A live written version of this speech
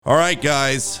All right,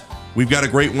 guys, we've got a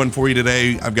great one for you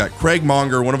today. I've got Craig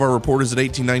Monger, one of our reporters at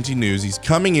 1819 News. He's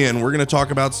coming in. We're going to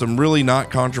talk about some really not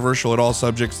controversial at all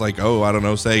subjects like,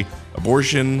 say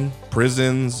abortion,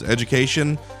 prisons,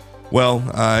 education. Well,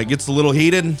 it gets a little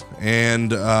heated,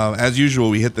 and as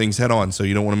usual, we hit things head on, so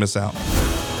you don't want to miss out.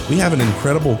 We have an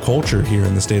incredible culture here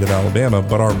in the state of Alabama,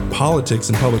 but our politics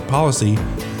and public policy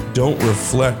don't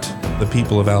reflect the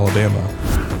people of Alabama.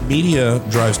 Media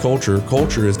drives culture.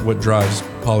 Culture is what drives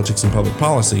politics and public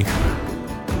policy.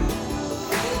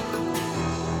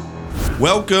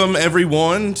 Welcome,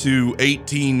 everyone, to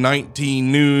 1819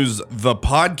 News, the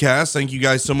podcast. Thank you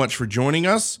guys so much for joining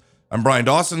us. I'm Brian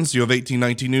Dawson, CEO of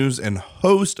 1819 News and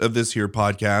host of this here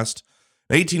podcast.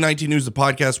 1819 News, the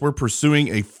podcast, we're pursuing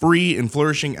a free and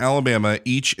flourishing Alabama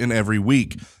each and every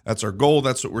week. That's our goal.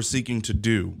 That's what we're seeking to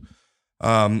do.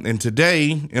 And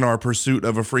today, in our pursuit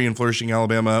of a free and flourishing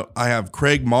Alabama, I have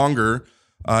Craig Monger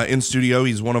in studio.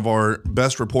 He's one of our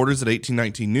best reporters at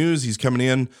 1819 News. He's coming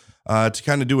in to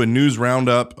kind of do a news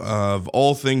roundup of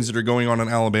all things that are going on in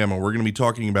Alabama. We're going to be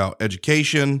talking about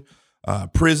education,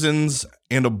 prisons,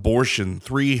 and abortion.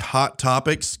 3 hot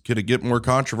topics. Could it get more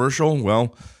controversial?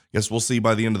 Well, I guess we'll see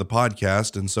by the end of the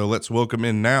podcast. And so let's welcome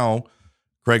in now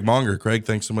Craig Monger. Craig,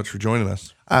 thanks so much for joining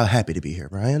us. Happy to be here,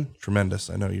 Brian. Tremendous.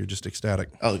 I know you're just ecstatic.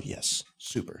 Oh, yes.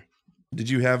 Super. Did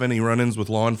you have any run-ins with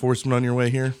law enforcement on your way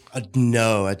here?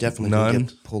 No, I definitely None? didn't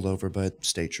get pulled over by a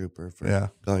state trooper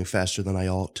for going faster than I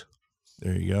ought.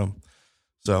 There you go.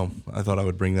 So I thought I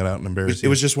would bring that out and embarrass you. It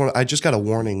was just I just got a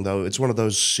warning, though. It's one of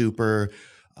those super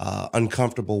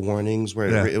uncomfortable warnings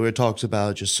where it talks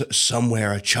about just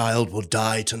somewhere a child will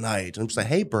die tonight. And I'm just like,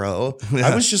 hey, bro,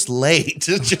 I was just late.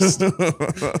 It's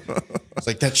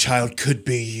like, that child could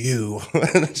be you.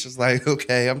 And it's just like,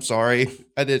 okay, I'm sorry.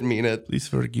 I didn't mean it. Please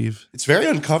forgive. It's very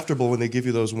uncomfortable when they give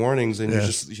you those warnings and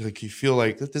you feel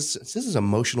like this is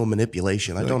emotional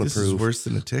manipulation. I don't approve. This is worse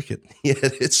than a ticket. Yeah,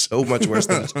 it's so much worse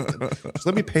than a ticket. Just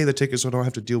let me pay the ticket so I don't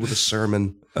have to deal with a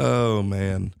sermon. Oh,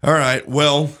 man. All right.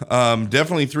 Well,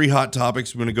 definitely 3 hot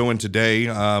topics we're going to go in today.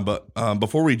 But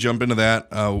before we jump into that,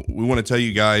 we want to tell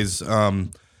you guys,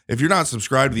 if you're not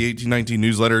subscribed to the 1819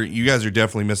 newsletter, you guys are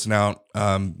definitely missing out.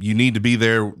 You need to be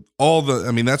there.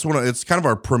 It's kind of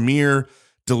our premier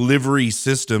delivery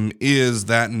system is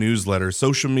that newsletter.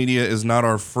 Social media is not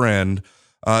our friend.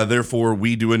 Therefore,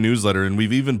 we do a newsletter, and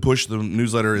we've even pushed the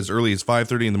newsletter as early as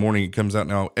 5:30 in the morning. It comes out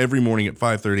now every morning at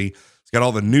 5:30. It's got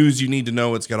all the news you need to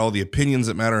know. It's got all the opinions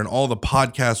that matter and all the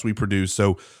podcasts we produce.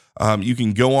 So you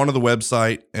can go onto the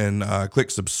website and click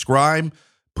subscribe.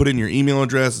 Put in your email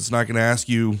address. It's not going to ask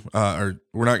you, or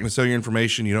we're not going to sell your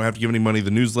information. You don't have to give any money.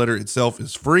 The newsletter itself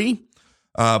is free.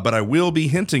 But I will be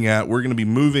hinting at, we're going to be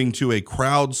moving to a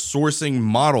crowdsourcing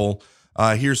model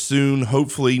here soon.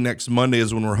 Hopefully next Monday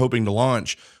is when we're hoping to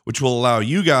launch, which will allow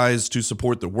you guys to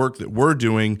support the work that we're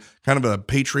doing, kind of a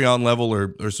Patreon level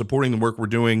or supporting the work we're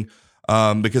doing.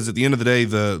 Because at the end of the day,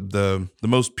 the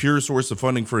most pure source of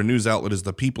funding for a news outlet is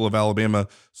the people of Alabama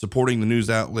supporting the news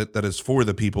outlet that is for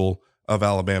the people of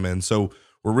Alabama. And so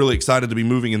we're really excited to be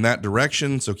moving in that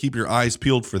direction. So keep your eyes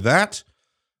peeled for that.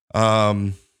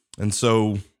 And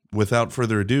so without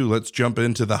further ado, let's jump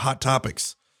into the hot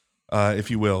topics,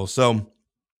 if you will. So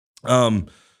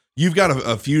you've got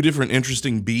a few different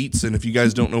interesting beats. And if you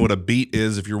guys don't know what a beat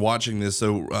is, if you're watching this,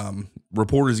 so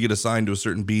reporters get assigned to a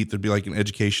certain beat. There'd be like an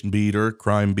education beat or a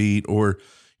crime beat or,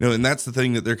 and that's the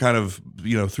thing that they're kind of,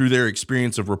 through their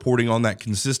experience of reporting on that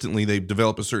consistently, they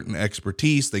develop a certain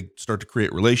expertise. They start to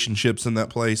create relationships in that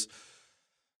place.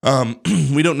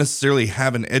 We don't necessarily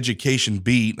have an education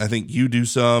beat. I think you do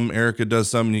some, Erica does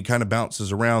some, and it kind of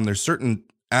bounces around. There's certain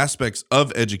aspects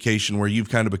of education where you've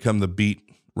kind of become the beat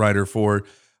writer for,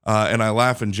 and I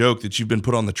laugh and joke that you've been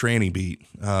put on the tranny beat.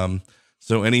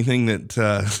 So anything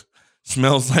that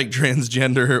smells like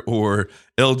transgender or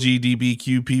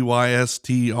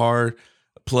LGBTQPYSTR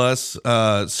plus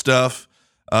stuff,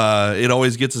 it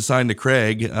always gets assigned to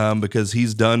Craig because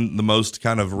he's done the most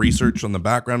kind of research on the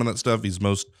background of that stuff. He's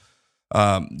most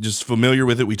just familiar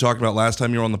with it. We talked about last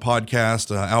time you were on the podcast,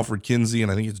 Alfred Kinsey,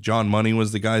 and I think it's John Money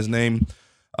was the guy's name,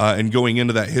 and going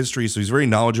into that history. So he's very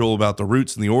knowledgeable about the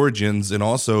roots and the origins and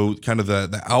also kind of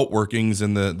the outworkings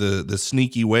and the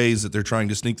sneaky ways that they're trying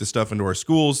to sneak the stuff into our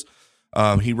schools.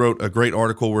 He wrote a great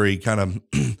article where he kind of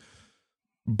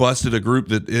busted a group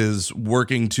that is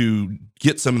working to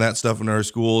get some of that stuff in our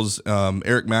schools.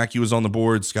 Eric Mackey was on the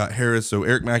board, Scott Harris. So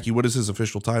Eric Mackey, what is his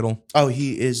official title? Oh,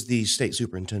 he is the state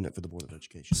superintendent for the Board of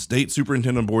Education. State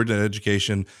Superintendent Board of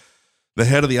Education, the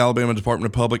head of the Alabama Department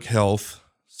of Public Health,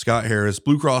 Scott Harris.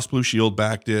 Blue Cross Blue Shield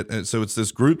backed it. And so it's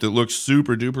this group that looks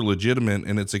super duper legitimate,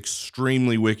 and it's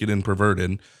extremely wicked and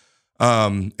perverted.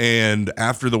 And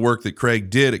after the work that Craig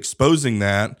did exposing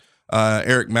that,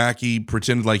 Eric Mackey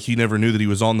pretended like he never knew that he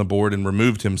was on the board and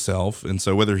removed himself. And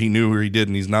so whether he knew or he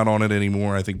didn't, he's not on it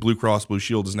anymore. I think Blue Cross Blue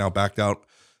Shield has now backed out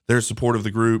their support of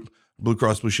the group, Blue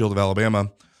Cross Blue Shield of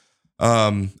Alabama.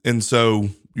 And so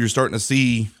you're starting to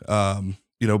see,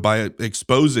 by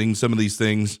exposing some of these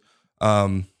things,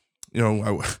 I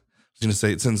was going to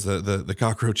say it sends the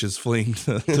cockroaches fleeing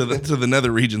to the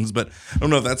nether regions, but I don't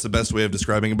know if that's the best way of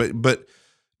describing it. But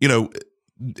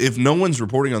if no one's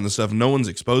reporting on this stuff, no one's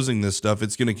exposing this stuff,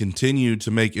 it's going to continue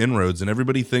to make inroads. And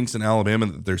everybody thinks in Alabama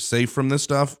that they're safe from this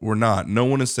stuff. We're not. No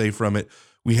one is safe from it.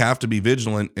 We have to be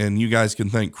vigilant. And you guys can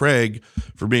thank Craig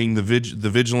for being the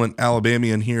vigilant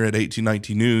Alabamian here at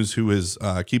 1819 News, who is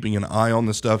keeping an eye on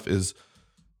this stuff. Is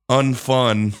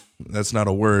unfun. That's not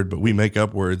a word, but we make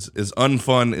up words. As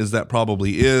unfun as that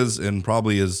probably is, and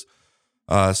probably as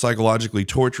psychologically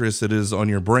torturous it is on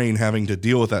your brain having to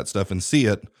deal with that stuff and see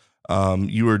it.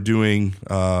 You are doing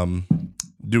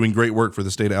great work for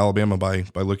the state of Alabama by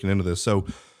looking into this. So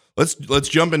let's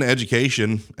jump into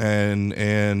education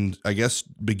and I guess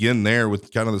begin there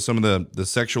with kind of some of the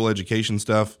sexual education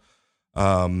stuff,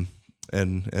 and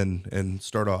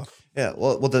start off. Yeah,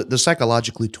 well, the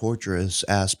psychologically torturous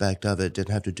aspect of it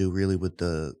didn't have to do really with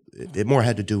it more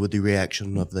had to do with the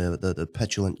reaction of the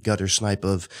petulant gutter snipe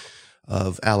of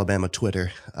Alabama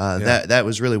Twitter. That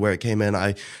was really where it came in.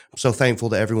 I'm so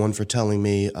thankful to everyone for telling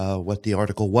me what the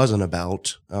article wasn't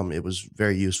about. It was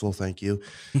very useful. Thank you.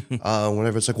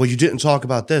 Whenever it's like, well, you didn't talk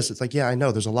about this. It's like, yeah, I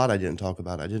know. There's a lot I didn't talk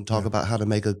about. I didn't talk about how to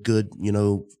make a good,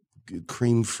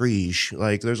 cream frige.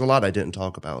 Like, there's a lot I didn't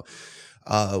talk about.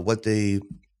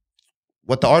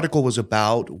 What the article was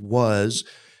about was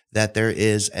that there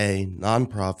is a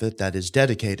nonprofit that is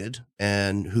dedicated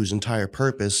and whose entire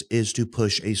purpose is to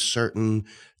push a certain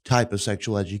type of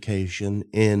sexual education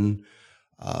in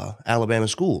Alabama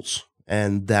schools.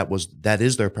 And that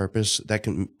is their purpose.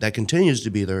 That continues to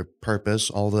be their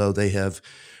purpose, although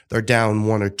they're down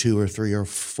 1 or 2 or 3 or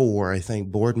 4, I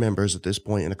think, board members at this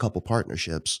point in a couple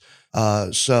partnerships.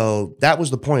 So that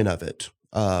was the point of it.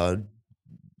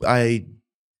 I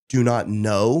do not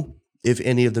know if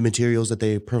any of the materials that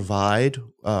they provide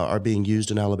are being used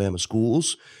in Alabama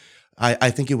schools. I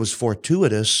think it was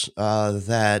fortuitous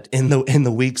that in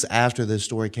the weeks after this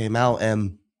story came out,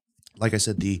 and like I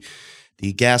said, the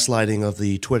gaslighting of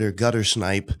the Twitter gutter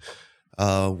snipe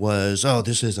was, oh,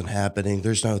 this isn't happening.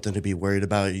 There's nothing to be worried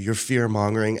about. You're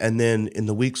fear-mongering. And then in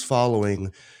the weeks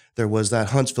following, there was that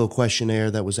Huntsville questionnaire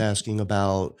that was asking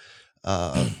about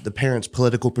the parents'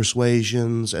 political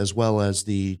persuasions, as well as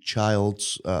the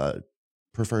child's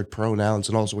preferred pronouns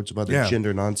and all sorts of other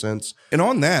gender nonsense. And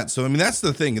on that, so I mean, that's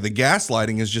the thing. The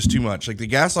gaslighting is just too much. Like, the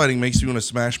gaslighting makes me want to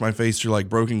smash my face through like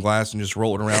broken glass and just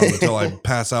roll it around until I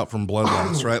pass out from blood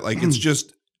loss. Right? Like, it's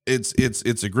just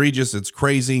it's egregious. It's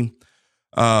crazy.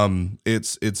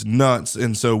 It's nuts.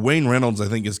 And so Wayne Reynolds, I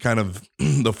think, is kind of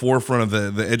the forefront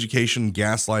of the education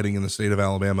gaslighting in the state of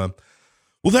Alabama.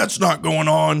 Well, that's not going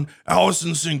on.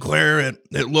 Allison Sinclair at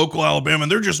local Alabama,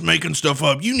 they're just making stuff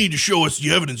up. You need to show us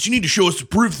the evidence. You need to show us the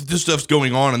proof that this stuff's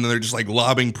going on. And then they're just like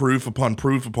lobbing proof upon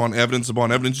evidence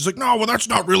upon evidence. It's like, no, well, that's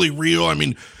not really real. I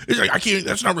mean, it's like,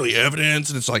 that's not really evidence.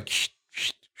 And it's like,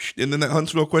 and then that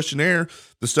Huntsville questionnaire,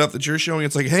 the stuff that you're showing,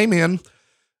 it's like, hey, man,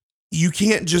 you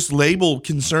can't just label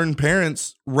concerned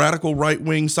parents radical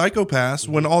right-wing psychopaths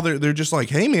when all they're just like,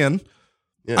 hey, man,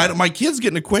 yeah. My kid's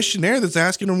getting a questionnaire that's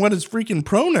asking him what his freaking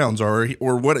pronouns are,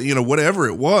 or what, whatever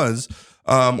it was,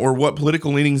 or what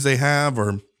political leanings they have,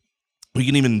 or we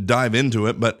can even dive into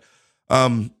it. But,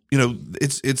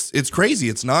 it's crazy.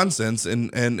 It's nonsense.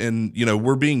 And,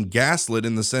 we're being gaslit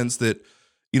in the sense that,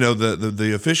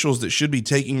 the officials that should be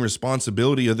taking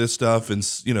responsibility of this stuff and,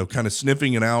 kind of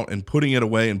sniffing it out and putting it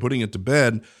away and putting it to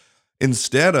bed,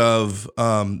 instead of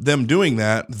them doing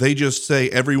that, they just say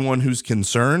everyone who's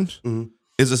concerned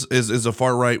is a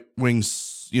far right wing,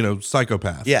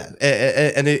 psychopath. Yeah,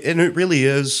 and it really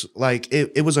is like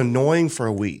it was annoying for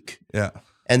a week. Yeah,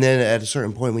 and then at a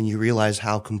certain point, when you realize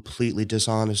how completely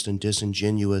dishonest and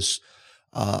disingenuous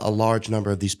a large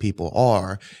number of these people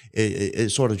are,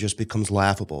 it sort of just becomes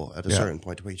laughable at a certain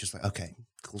point, where you're just like, okay,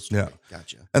 cool story,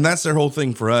 gotcha. And that's their whole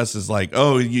thing for us, is like,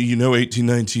 oh,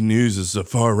 1819 News is a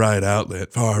far right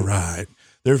outlet, far right.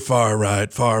 They're far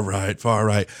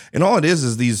right. And all it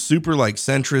is these super like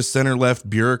centrist, center left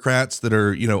bureaucrats that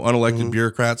are, unelected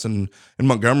bureaucrats in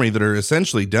Montgomery that are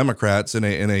essentially Democrats in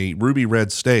a ruby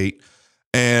red state.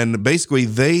 And basically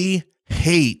they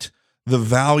hate the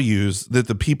values that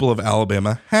the people of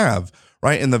Alabama have,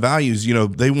 right? And the values,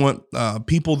 they want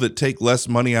people that take less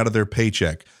money out of their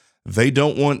paycheck. They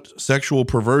don't want sexual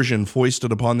perversion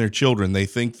foisted upon their children. They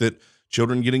think that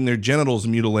children getting their genitals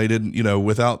mutilated,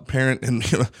 without parent and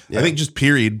I think just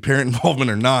period, parent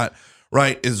involvement or not,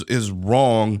 right, is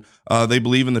wrong. They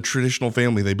believe in the traditional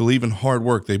family. They believe in hard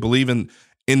work. They believe in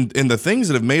the things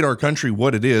that have made our country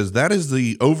what it is. That is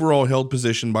the overall held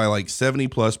position by like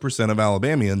 70+% of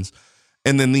Alabamians.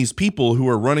 And then these people who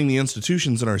are running the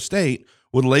institutions in our state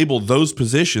would label those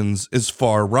positions as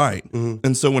far right. Mm-hmm.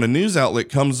 And so when a news outlet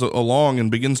comes along and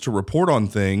begins to report on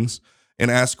things and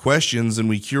ask questions, and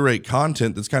we curate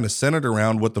content that's kind of centered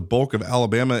around what the bulk of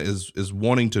Alabama is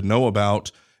wanting to know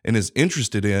about and is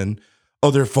interested in, oh,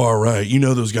 they're far right.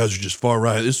 Those guys are just far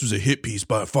right. This was a hit piece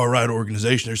by a far right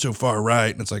organization. They're so far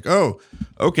right. And it's like, oh,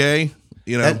 okay.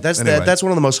 That's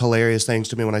one of the most hilarious things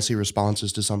to me when I see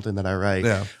responses to something that I write.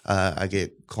 Yeah. I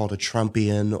get called a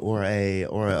Trumpian or a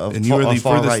and you are the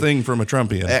furthest thing from a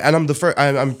Trumpian. And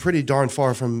I'm pretty darn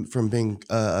far from being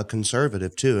a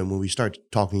conservative too. And when we start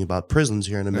talking about prisons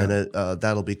here in a minute,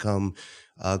 that'll become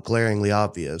glaringly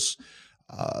obvious.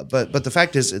 But the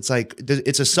fact is, it's like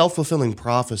it's a self-fulfilling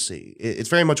prophecy. It's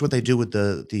very much what they do with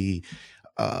the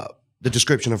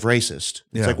description of racist.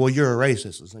 It's like, well, you're a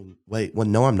racist. It's like, wait, well,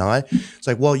 no, I'm not. It's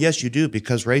like, well, yes, you do,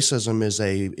 because racism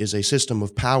is a system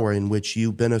of power in which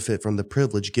you benefit from the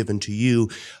privilege given to you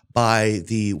by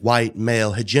the white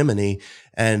male hegemony,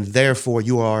 and therefore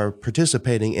you are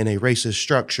participating in a racist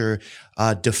structure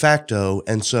de facto,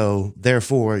 and so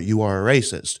therefore you are a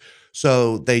racist.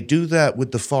 So they do that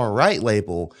with the far right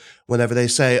label whenever they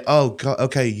say, oh,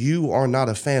 okay, you are not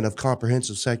a fan of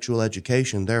comprehensive sexual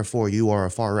education, therefore you are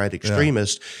a far right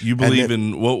extremist. Yeah. You believe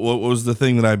in, what was the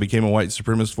thing that I became a white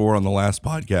supremacist for on the last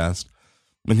podcast?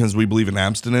 Because we believe in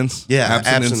abstinence. Yeah,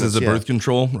 abstinence is a birth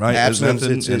control, right?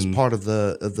 Abstinence is part of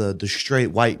the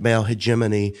straight white male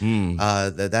hegemony,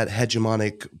 that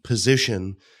hegemonic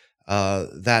position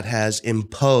that has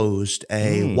imposed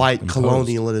a white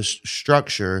colonialist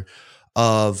structure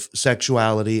of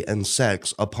sexuality and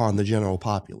sex upon the general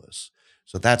populace.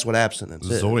 So that's what abstinence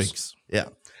is. Zoinks. Yeah.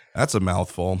 That's a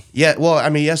mouthful. Yeah, well, I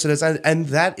mean, yes, it is. And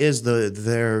that is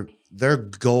their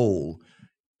goal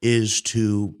is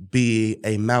to be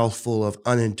a mouthful of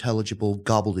unintelligible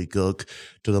gobbledygook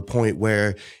to the point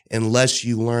where unless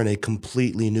you learn a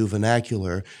completely new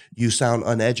vernacular, you sound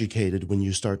uneducated when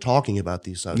you start talking about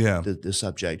this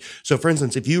subject. So, for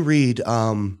instance, if you read,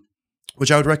 which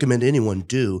I would recommend anyone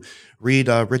do, read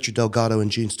Richard Delgado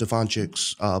and Gene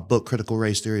Stefanchik's book, Critical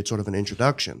Race Theory. It's sort of an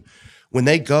introduction. When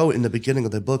they go in the beginning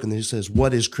of the book and he says,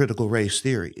 what is critical race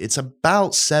theory? It's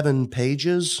about 7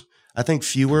 pages. I think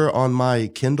fewer on my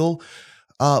Kindle,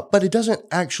 but it doesn't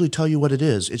actually tell you what it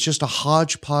is. It's just a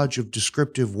hodgepodge of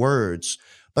descriptive words,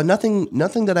 but nothing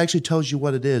that actually tells you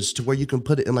what it is to where you can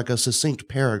put it in like a succinct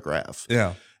paragraph.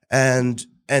 Yeah. And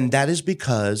that is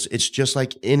because it's just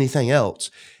like anything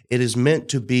else. It is meant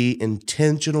to be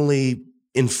intentionally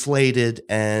inflated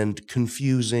and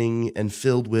confusing and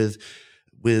filled with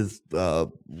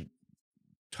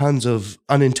tons of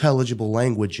unintelligible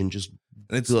language and just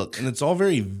and it's all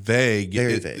very vague.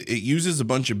 Very vague. It uses a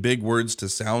bunch of big words to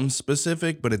sound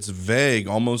specific, but it's vague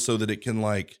almost so that it can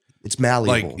it's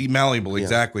malleable. Malleable,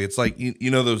 exactly. It's like,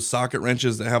 those socket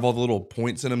wrenches that have all the little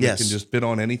points in them that can just fit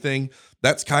on anything.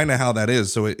 That's kind of how that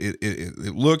is. So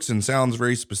it looks and sounds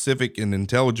very specific and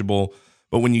intelligible,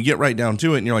 but when you get right down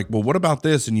to it and you're like, well, what about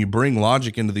this? And you bring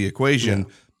logic into the equation,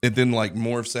 it then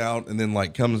morphs out and then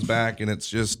comes back, and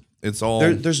it's all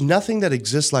there's nothing that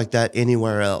exists like that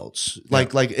anywhere else.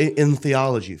 Like in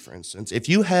theology, for instance, if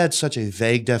you had such a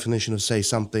vague definition of, say,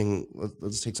 something,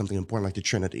 let's take something important like the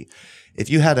Trinity. If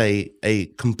you had a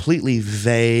completely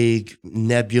vague,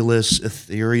 nebulous,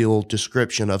 ethereal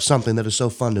description of something that is so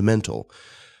fundamental,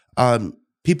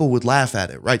 people would laugh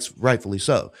at it, rightfully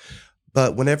so.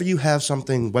 But whenever you have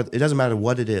something, it doesn't matter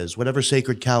what it is, whatever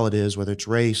sacred cow it is, whether it's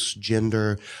race,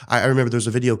 gender. I remember there's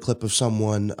a video clip of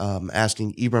someone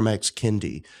asking Ibram X.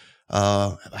 Kendi,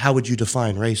 how would you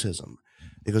define racism?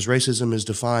 Because racism is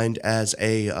defined as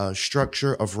a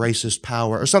structure of racist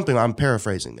power or something. I'm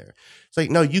paraphrasing there. It's like,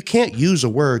 no, you can't use a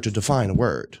word to define a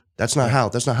word. That's not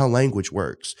how language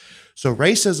works. So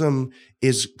racism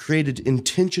is created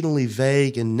intentionally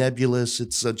vague and nebulous.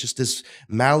 It's just this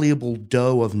malleable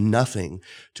dough of nothing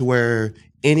to where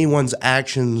anyone's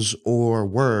actions or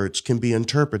words can be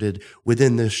interpreted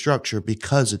within this structure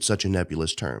because it's such a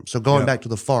nebulous term. So going back to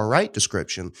the far right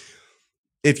description,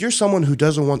 if you're someone who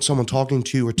doesn't want someone talking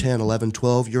to you or 10, 11,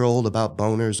 12-year-old about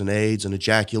boners and AIDS and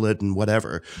ejaculate and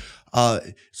whatever,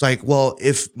 it's like, well,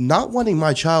 if not wanting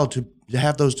my child to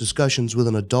have those discussions with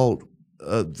an adult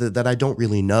that I don't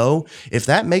really know, if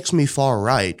that makes me far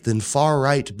right, then far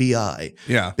right be I.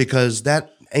 Yeah. Because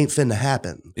that ain't finna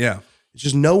happen. Yeah. It's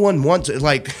just no one wants it.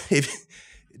 Like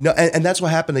and that's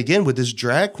what happened again with this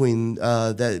drag queen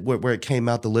where it came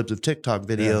out. The Libs of TikTok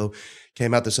video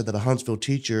came out that said that a Huntsville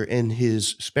teacher in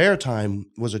his spare time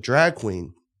was a drag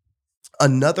queen.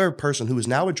 Another person who is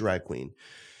now a drag queen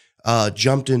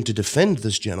jumped in to defend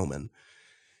this gentleman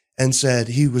and said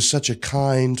he was such a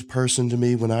kind person to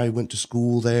me when I went to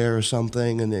school there or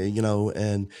something. And,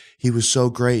 and he was so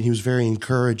great. He was very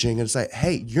encouraging. And it's like,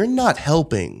 hey, you're not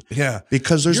helping. Yeah.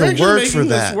 Because there's You're a word for making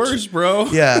that. this worse, bro.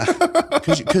 Yeah.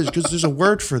 Because there's a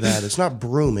word for that. It's not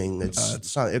brooming.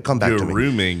 It's not, it'll come back to me.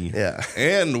 Grooming. Yeah.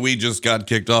 And we just got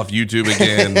kicked off YouTube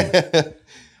again.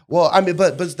 Well, I mean,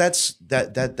 but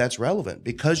that's relevant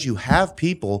because you have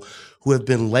people who have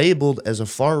been labeled as a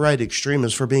far-right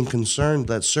extremist for being concerned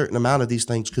that a certain amount of these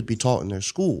things could be taught in their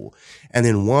school. And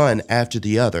then one after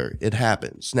the other, it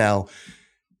happens. Now,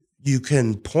 you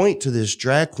can point to this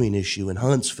drag queen issue in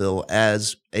Huntsville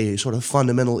as a sort of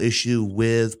fundamental issue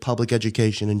with public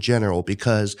education in general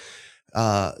because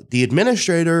the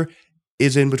administrator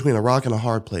is in between a rock and a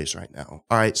hard place right now.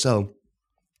 All right, so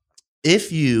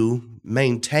if you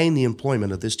maintain the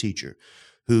employment of this teacher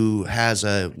who has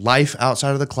a life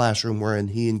outside of the classroom wherein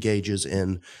he engages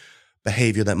in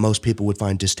behavior that most people would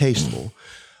find distasteful,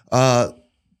 and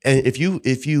if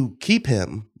you keep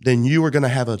him, then you are going to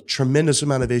have a tremendous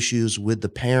amount of issues with the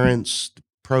parents,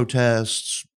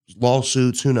 protests,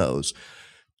 lawsuits, who knows.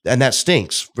 And that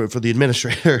stinks for the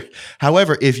administrator.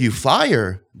 However, if you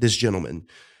fire this gentleman,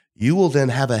 you will then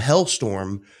have a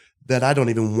hellstorm that I don't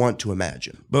even want to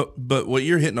imagine. But what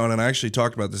you're hitting on, and I actually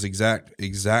talked about this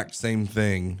exact same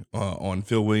thing on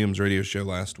Phil Williams' radio show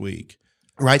last week.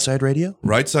 Right Side Radio?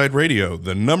 Right Side Radio,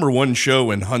 the #1 show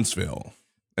in Huntsville.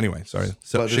 Anyway, sorry.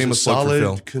 So, shameless plug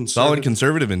for Phil. Solid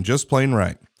conservative and just plain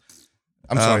right.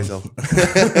 I'm sorry, Phil.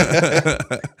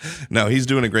 No, he's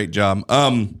doing a great job.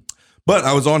 But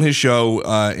I was on his show,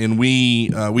 and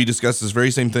we discussed this very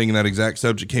same thing, and that exact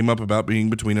subject came up about being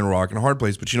between a rock and a hard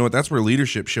place. But you know what? That's where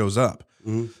leadership shows up.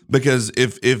 Mm-hmm. Because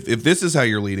if this is how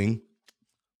you're leading,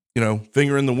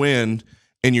 finger in the wind,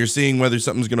 and you're seeing whether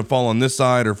something's going to fall on this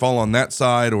side or fall on that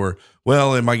side, or,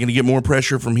 well, am I going to get more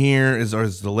pressure from here? Is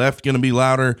the left going to be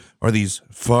louder? Are these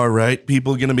far right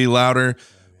people going to be louder?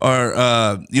 Or,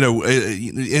 and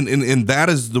that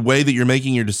is the way that you're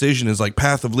making your decision is like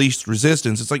path of least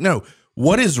resistance. It's like, no,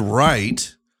 what is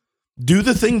right? Do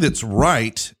the thing that's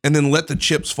right and then let the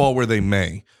chips fall where they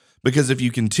may. Because if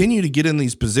you continue to get in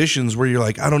these positions where you're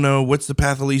like, I don't know, what's the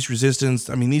path of least resistance?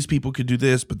 I mean, these people could do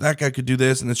this, but that guy could do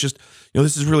this. And it's just,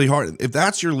 this is really hard. If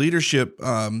that's your leadership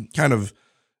kind of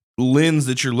lens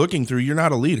that you're looking through, you're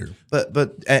not a leader. But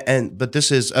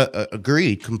this is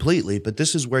agreed completely. But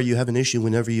this is where you have an issue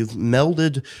whenever you've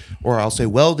melded, or I'll say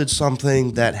welded,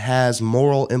 something that has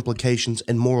moral implications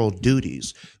and moral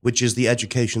duties, which is the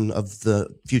education of the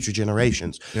future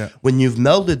generations. Yeah. When you've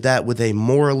melded that with a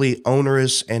morally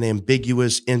onerous and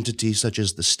ambiguous entity such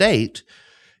as the state,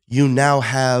 you now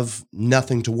have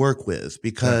nothing to work with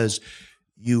because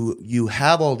you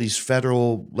have all these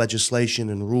federal legislation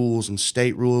and rules and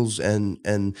state rules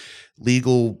and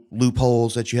legal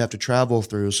loopholes that you have to travel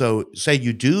through. So say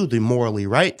you do the morally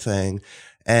right thing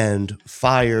and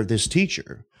fire this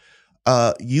teacher,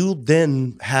 you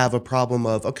then have a problem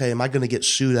of, okay, am I going to get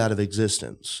sued out of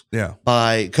existence? Yeah.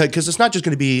 Because it's not just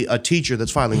going to be a teacher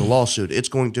that's filing a lawsuit. It's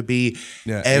going to be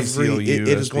it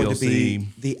is going to be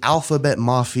the alphabet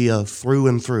mafia through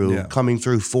and through coming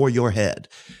through for your head.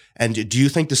 And do you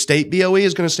think the state BOE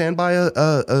is going to stand by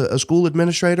a school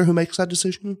administrator who makes that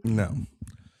decision? No,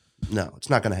 it's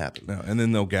not going to happen. No, and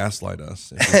then they'll gaslight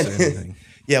us if we say anything.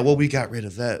 Yeah, well, we got rid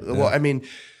of that. Yeah. Well, I mean,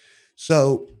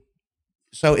 so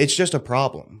it's just a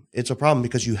problem. It's a problem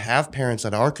because you have parents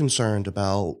that are concerned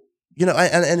about,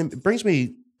 and it brings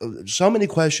me so many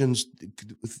questions.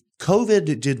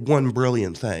 COVID did one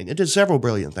brilliant thing. It did several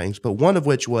brilliant things, but one of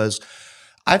which was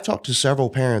I've talked to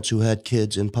several parents who had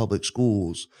kids in public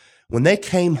schools. When they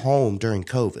came home during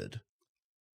COVID,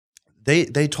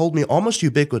 they told me almost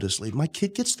ubiquitously, my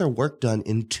kid gets their work done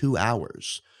in 2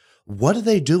 hours. What are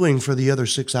they doing for the other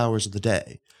 6 hours of the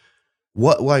day?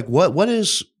 What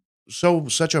is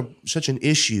such an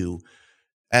issue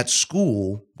at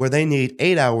school where they need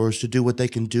 8 hours to do what they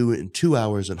can do in 2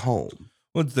 hours at home?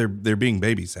 Well, they're being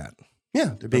babysat.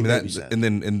 Yeah, they're being babysat.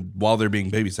 And while they're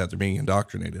being babysat, they're being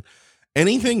indoctrinated.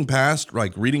 Anything past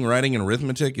like reading, writing, and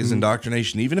arithmetic is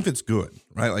indoctrination, even if it's good,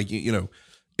 right? Like,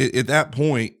 at that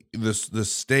point, the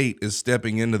state is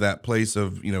stepping into that place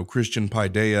of, Christian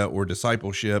paideia or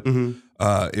discipleship. Mm-hmm.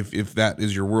 If that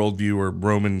is your worldview, or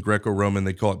Greco-Roman,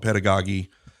 they call it pedagogy.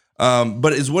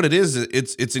 But is what it is.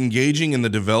 It's engaging in the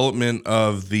development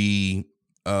of the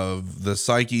the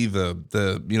psyche,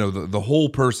 the whole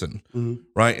person, Mm-hmm.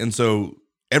 right? And so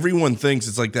everyone thinks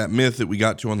it's like that myth that we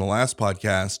got to on the last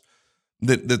podcast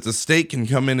that the state can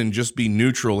come in and just be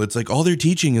neutral. It's like all they're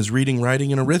teaching is reading,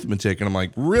 writing, and arithmetic, and I'm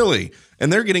like, really?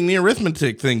 And they're getting the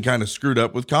arithmetic thing kind of screwed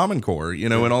up with Common Core,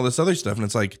 and all this other stuff, and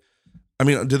it's like, I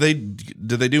mean, did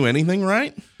they do anything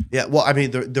right? Yeah, well, I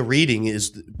mean, the reading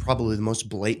is probably the most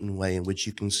blatant way in which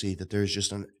you can see that there's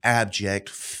just an abject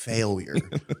failure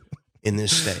in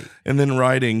this state. And then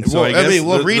writing. So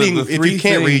well, reading. If you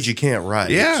can't read, you can't write.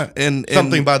 Yeah, and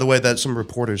something, by the way, that some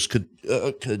reporters could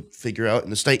figure out in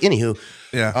the state. Anywho,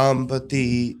 yeah. But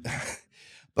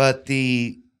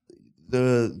the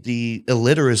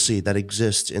illiteracy that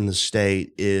exists in the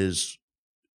state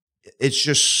it's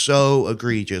just so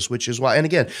egregious, which is why. And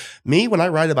again, when I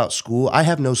write about school, I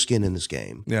have no skin in this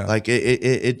game. Yeah. Like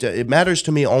it matters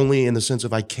to me only in the sense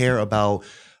of I care about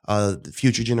the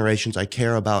future generations. I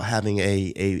care about having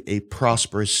a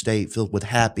prosperous state filled with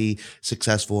happy,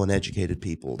 successful, and educated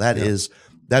people. That is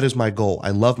my goal.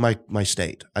 I love my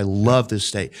state. I love this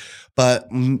state, but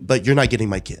you're not getting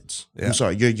my kids. Yeah. I'm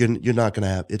sorry. You're not gonna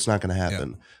have. It's not gonna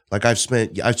happen. Yeah. Like I've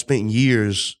spent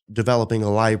years developing a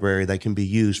library that can be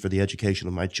used for the education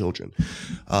of my children.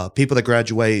 People that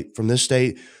graduate from this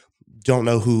state don't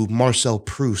know who Marcel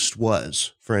Proust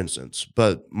was, for instance,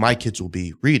 but my kids will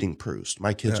be reading Proust.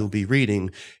 My kids will be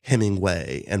reading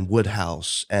Hemingway and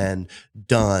Woodhouse and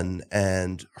Donne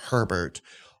and Herbert.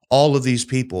 All of these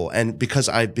people, and because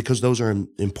those are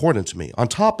important to me. On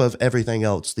top of everything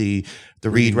else, the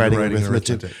read, writing,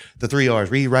 arithmetic, the 3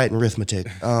 R's: read, write, and arithmetic.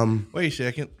 Wait a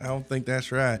second, I don't think that's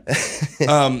right.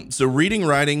 So reading,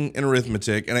 writing, and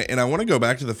arithmetic, and I want to go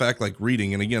back to the fact like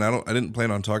reading. And again, I didn't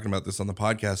plan on talking about this on the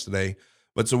podcast today,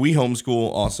 but so we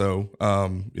homeschool also.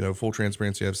 Full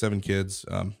transparency, I have 7 kids.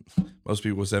 Most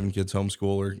people with 7 kids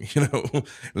homeschool, or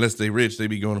unless they rich, they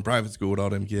be going to private school with all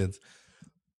them kids.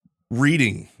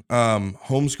 Reading,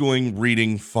 homeschooling,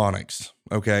 reading, phonics.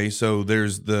 Okay, so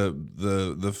there's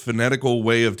the phonetical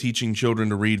way of teaching children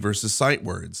to read versus sight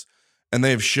words, and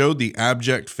they have showed the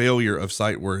abject failure of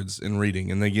sight words in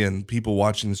reading. And again, people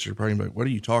watching this are probably like, "What are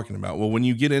you talking about?" Well, when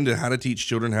you get into how to teach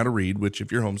children how to read, which if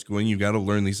you're homeschooling, you got to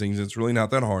learn these things. It's really not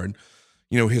that hard.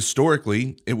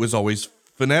 Historically, it was always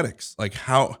phonetics. Like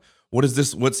what is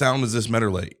this? What sound does this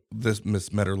Miss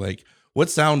Metterlake? What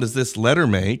sound does this letter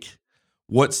make?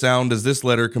 What sound does this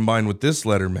letter combine with this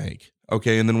letter make?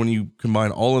 Okay, and then when you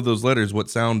combine all of those letters, what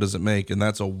sound does it make? And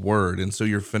that's a word. And so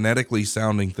you're phonetically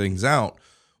sounding things out.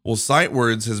 Well, sight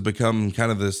words has become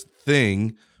kind of this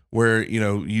thing where,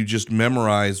 you just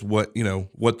memorize what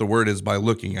the word is by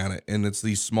looking at it. And it's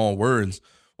these small words.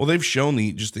 Well, they've shown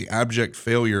the abject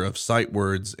failure of sight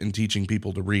words in teaching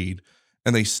people to read.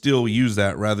 And they still use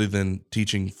that rather than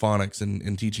teaching phonics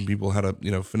and teaching people how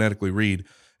to, phonetically read.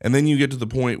 And then you get to the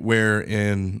point where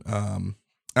in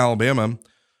Alabama,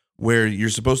 where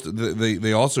you're supposed to,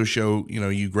 they also show,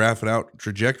 you graph it out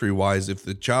trajectory wise. If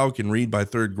the child can read by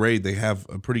 3rd grade, they have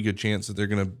a pretty good chance that they're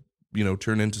going to,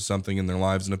 turn into something in their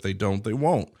lives. And if they don't, they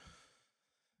won't.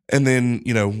 And then,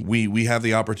 we have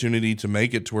the opportunity to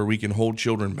make it to where we can hold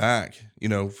children back,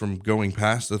 from going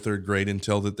past the 3rd grade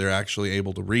until that they're actually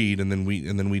able to read. And then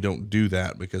we don't do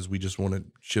that because we just want to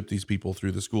ship these people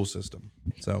through the school system.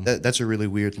 So that's a really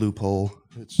weird loophole.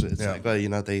 It's like, well,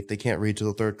 they can't read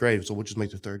till the 3rd grade, so we'll just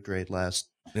make the 3rd grade last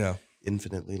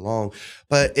infinitely long.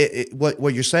 But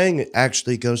what you're saying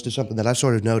actually goes to something that I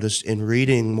sort of noticed in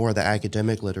reading more of the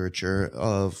academic literature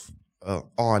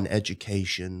on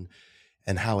education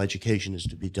and how education is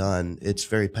to be done. It's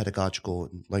very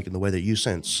pedagogical, like in the way that you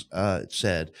said.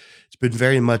 It's been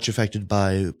very much affected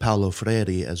by Paulo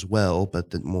Freire as well,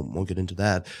 but then we'll get into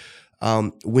that.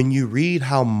 When you read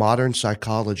how modern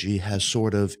psychology has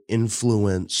sort of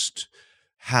influenced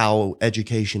how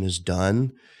education is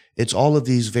done, it's all of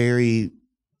these very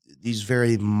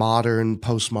modern,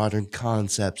 postmodern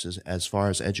concepts as far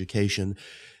as education,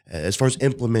 as far as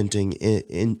implementing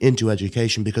into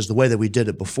education, because the way that we did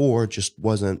it before just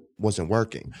wasn't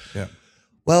working. Yeah.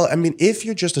 Well, I mean, if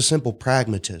you're just a simple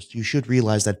pragmatist, you should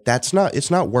realize that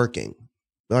it's not working.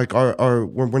 Like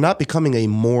we're not becoming a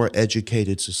more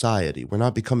educated society. We're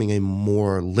not becoming a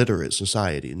more literate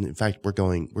society. And in fact, we're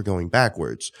going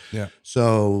backwards. Yeah.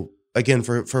 So again,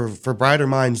 for brighter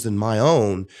minds than my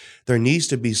own, there needs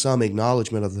to be some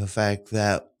acknowledgement of the fact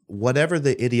that whatever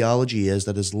the ideology is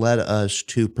that has led us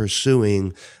to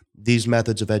pursuing these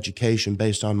methods of education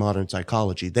based on modern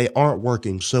psychology, they aren't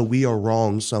working, so we are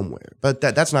wrong somewhere. But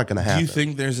that's not going to happen. Do you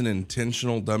think there's an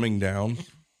intentional dumbing down?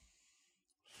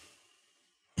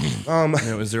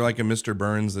 Is there like a Mr.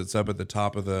 Burns that's up at the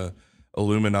top of the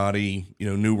Illuminati,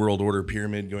 New World Order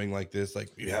pyramid going like this? Like,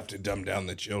 you have to dumb down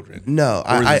the children. No,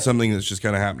 or is it something that's just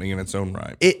kind of happening in its own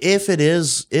right?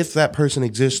 If that person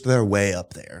exists, they're way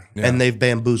up there, and they've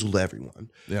bamboozled everyone.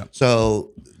 Yeah.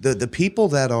 So the people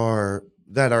that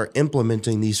are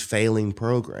implementing these failing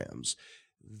programs,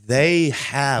 they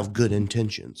have good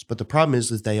intentions, but the problem is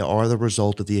that they are the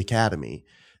result of the academy.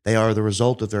 They are the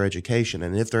result of their education,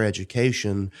 and if their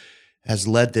education has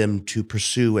led them to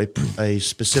pursue a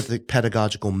specific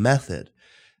pedagogical method,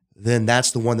 then that's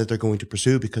the one that they're going to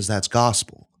pursue because that's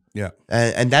gospel. Yeah.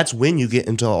 And that's when you get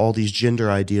into all these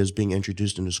gender ideas being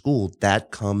introduced into school.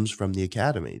 That comes from the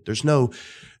academy. There's no,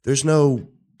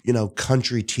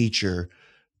 country teacher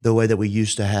the way that we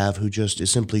used to have who just is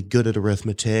simply good at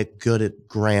arithmetic, good at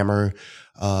grammar,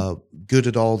 good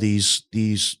at all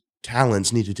these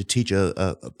talents needed to teach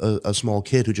a small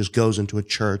kid who just goes into a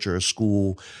church or a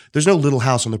school. There's no Little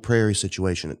House on the Prairie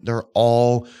situation. They're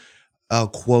all,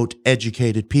 quote,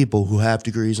 educated people who have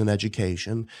degrees in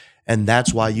education. And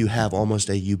that's why you have almost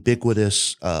a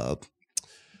ubiquitous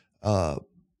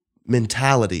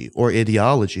mentality or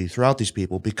ideology throughout these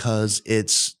people, because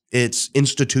it's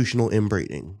institutional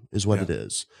inbreeding is what it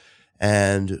is.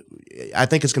 And I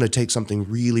think it's going to take something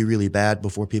really, really bad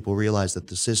before people realize that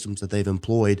the systems that they've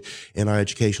employed in our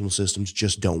educational systems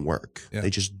just don't work. Yeah.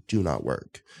 They just do not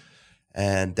work.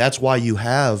 And that's why you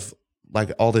have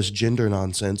like all this gender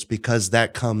nonsense, because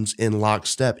that comes in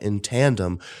lockstep, in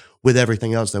tandem with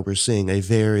everything else that we're seeing, a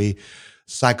very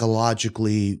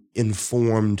psychologically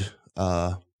informed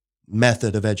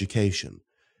method of education.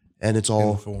 And it's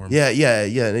all, informed. Yeah.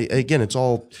 Again, it's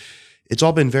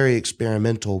all been very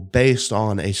experimental, based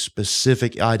on a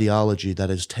specific ideology that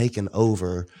has taken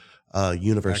over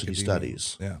university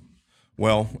studies. Yeah.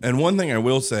 Well, and one thing I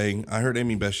will say, I heard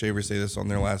Amy Beth Shaver say this on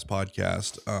their last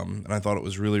podcast, and I thought it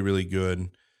was really, really good.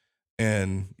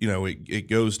 And, it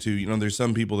goes to, there's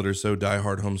some people that are so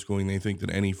diehard homeschooling, they think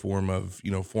that any form of,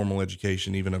 formal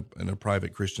education, even in a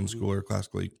private Christian school or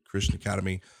classically Christian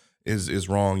academy, is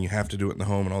wrong. You have to do it in the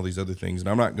home and all these other things. And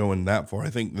I'm not going that far.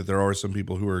 I think that there are some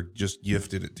people who are just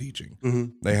gifted at teaching.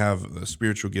 Mm-hmm. They have a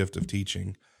spiritual gift of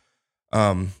teaching.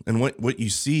 And what you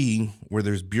see where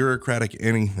there's bureaucratic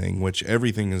anything, which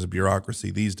everything is a bureaucracy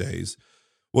these days,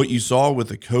 what you saw with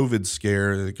the COVID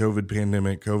scare, the COVID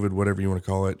pandemic, COVID, whatever you want to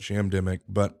call it, shamdemic,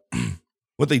 but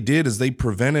what they did is they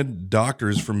prevented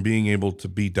doctors from being able to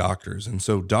be doctors. And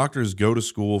so doctors go to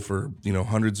school for,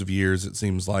 hundreds of years, it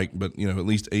seems like, but, at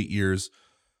least 8 years.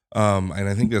 And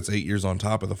I think that's 8 years on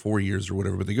top of the 4 years or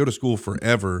whatever, but they go to school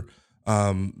forever.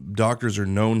 Doctors are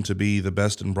known to be the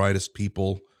best and brightest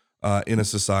people in a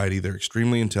society. They're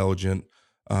extremely intelligent.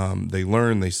 They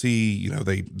learn, they see,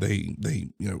 they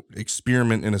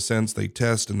experiment in a sense, they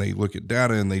test and they look at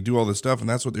data and they do all this stuff. And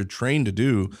that's what they're trained to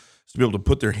do, is to be able to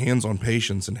put their hands on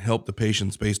patients and help the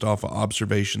patients based off of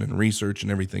observation and research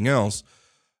and everything else.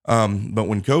 But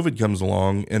when COVID comes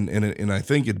along, and I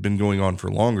think it'd been going on for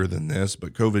longer than this,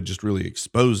 but COVID just really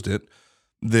exposed it,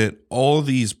 that all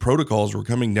these protocols were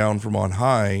coming down from on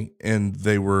high, and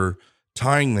they were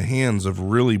tying the hands of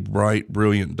really bright,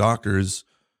 brilliant doctors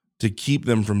to keep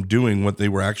them from doing what they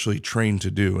were actually trained to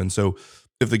do. And so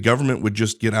if the government would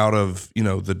just get out of,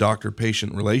 the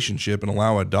doctor-patient relationship and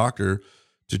allow a doctor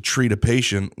to treat a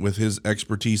patient with his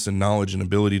expertise and knowledge and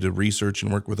ability to research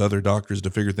and work with other doctors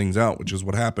to figure things out, which is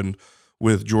what happened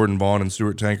with Jordan Vaughn and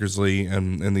Stuart Tankersley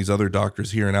and these other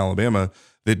doctors here in Alabama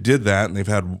that did that. And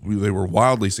they were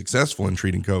wildly successful in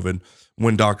treating COVID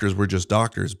when doctors were just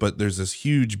doctors. But there's this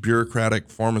huge bureaucratic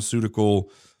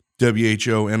pharmaceutical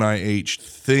WHO, NIH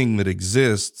thing that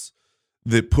exists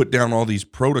that put down all these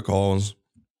protocols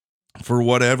for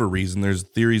whatever reason. There's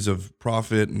theories of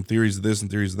profit and theories of this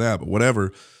and theories of that, but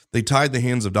whatever. They tied the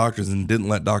hands of doctors and didn't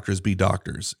let doctors be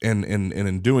doctors. And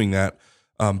in doing that,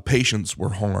 patients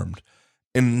were harmed.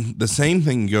 And the same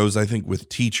thing goes, I think, with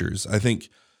teachers. I think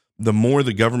the more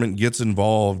the government gets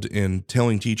involved in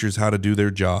telling teachers how to do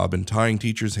their job and tying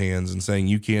teachers' hands and saying,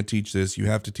 you can't teach this, you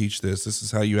have to teach this, this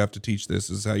is how you have to teach this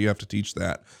is how you have to teach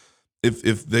that.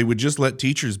 If they would just let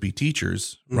teachers be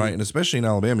teachers, right? And especially in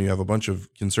Alabama, you have a bunch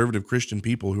of conservative Christian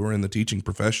people who are in the teaching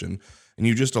profession, and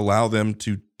you just allow them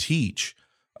to teach,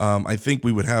 I think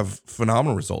we would have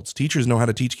phenomenal results. Teachers know how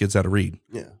to teach kids how to read.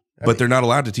 Yeah. But they're not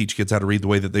allowed to teach kids how to read the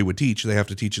way that they would teach. They have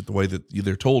to teach it the way that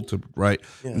they're told to, right?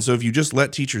 Yeah. And so if you just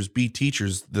let teachers be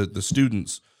teachers, the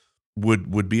students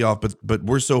would be off. But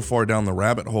we're so far down the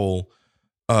rabbit hole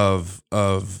of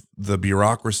the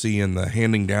bureaucracy and the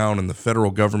handing down and the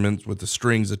federal government with the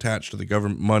strings attached to the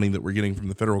government money that we're getting from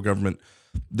the federal government,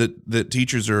 that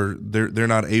teachers they're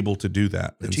not able to do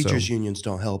that. The teachers unions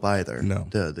don't help either. No,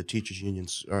 the teachers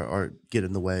unions are get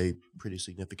in the way pretty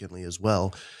significantly as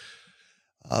well.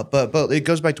 But it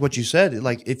goes back to what you said.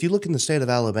 Like, if you look in the state of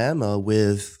Alabama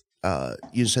with,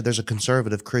 you said there's a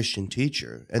conservative Christian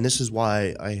teacher, and this is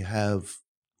why I have,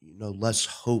 less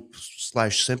hope /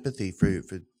 sympathy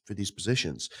for these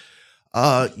positions.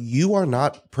 You are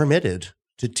not permitted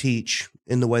to teach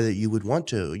in the way that you would want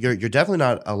to. You're definitely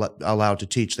not allowed to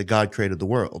teach that God created the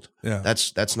world. Yeah,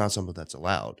 that's not something that's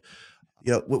allowed.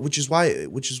 Which is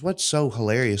what's so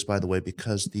hilarious, by the way,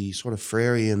 because the sort of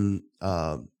Freirean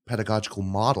pedagogical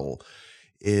model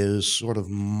is sort of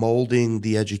molding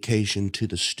the education to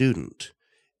the student,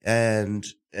 and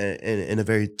in a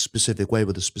very specific way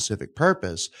with a specific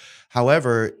purpose.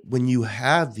 However, when you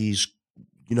have these,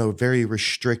 very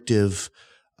restrictive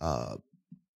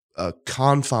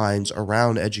confines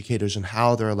around educators and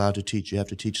how they're allowed to teach, you have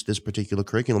to teach this particular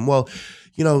curriculum. Well,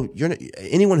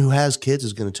 anyone who has kids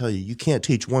is going to tell you you can't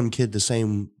teach one kid the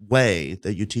same way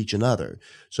that you teach another.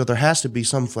 So there has to be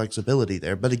some flexibility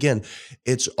there. But again,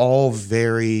 it's all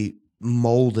very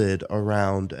molded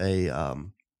around a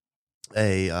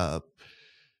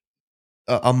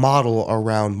model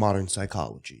around modern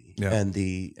psychology and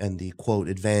the quote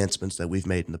advancements that we've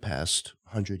made in the past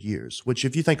 100 years, which,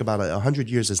 if you think about it, 100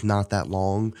 years is not that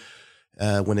long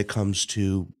when it comes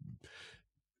to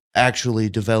actually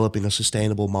developing a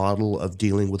sustainable model of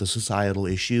dealing with a societal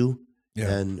issue. Yeah.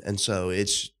 And so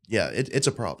it's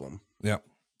a problem. Yeah.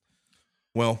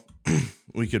 Well,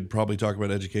 we could probably talk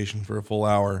about education for a full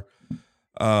hour.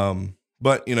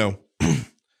 But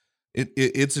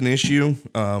it's an issue.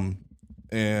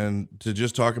 And to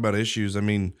just talk about issues, I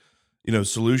mean,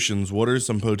 solutions, what are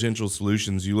some potential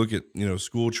solutions? You look at,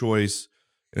 school choice,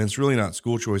 and it's really not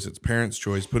school choice, it's parents'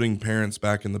 choice, putting parents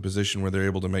back in the position where they're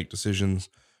able to make decisions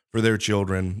for their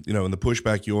children, and the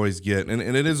pushback you always get, and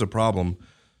it is a problem.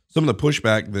 Some of the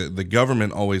pushback that the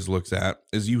government always looks at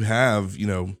is you have,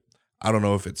 I don't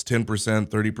know if it's 10%, 30%,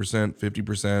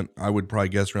 50%, I would probably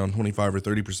guess around 25 or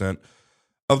 30%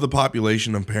 of the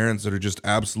population of parents that are just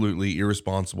absolutely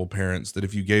irresponsible parents, that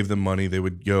if you gave them money, they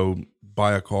would go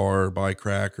buy a car or buy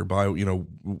crack or buy,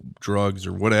 drugs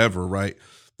or whatever, right?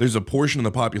 There's a portion of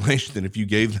the population that if you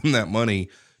gave them that money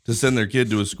to send their kid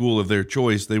to a school of their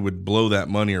choice, they would blow that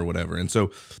money or whatever. And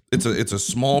so it's a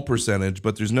small percentage,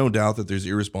 but there's no doubt that there's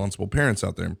irresponsible parents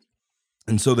out there.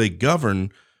 And so they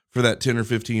govern for that 10 or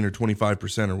 15 or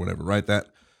 25% or whatever, right?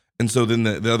 And so then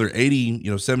the other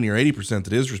 80, 70 or 80%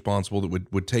 that is responsible,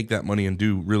 that would take that money and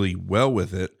do really well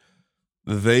with it,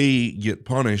 they get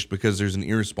punished because there's an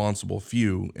irresponsible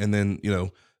few. And then,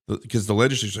 because the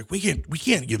legislature's like, we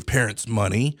can't give parents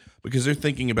money, because they're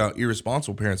thinking about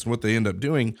irresponsible parents. And what they end up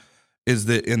doing is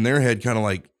that in their head, kind of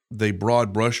like they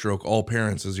broad brushstroke all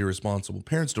parents as irresponsible.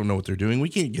 Parents don't know what they're doing. We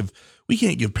can't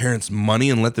give parents money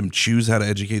and let them choose how to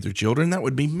educate their children. That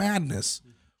would be madness.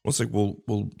 Well, it's like, well,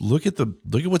 look at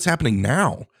what's happening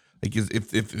now. Like,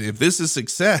 if this is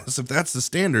success, if that's the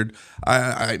standard,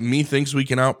 I thinks we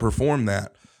can outperform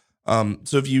that.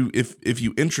 So if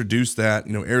you introduce that,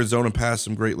 Arizona passed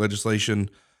some great legislation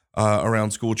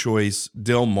around school choice.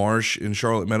 Del Marsh in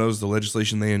Charlotte Meadows, the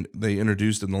legislation they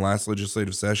introduced in the last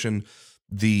legislative session,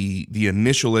 the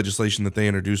initial legislation that they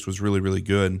introduced was really, really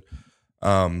good.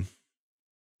 I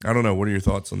don't know. What are your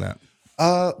thoughts on that?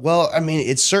 Well, I mean,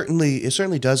 it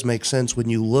certainly does make sense when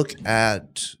you look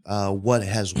at what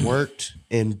has worked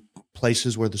in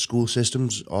places where the school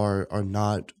systems are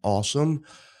not awesome.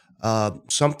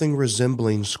 Something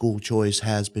resembling school choice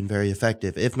has been very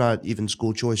effective. If not even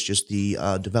school choice, just the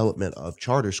development of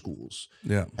charter schools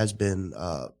has been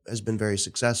very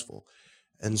successful.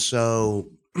 And so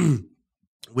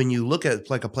when you look at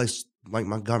like a place like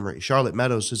Montgomery, Charlotte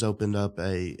Meadows has opened up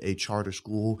a charter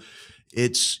school.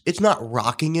 It's not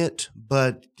rocking it,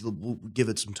 but we'll give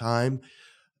it some time.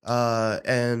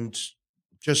 And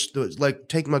just like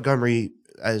take Montgomery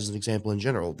as an example in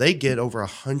general, they get over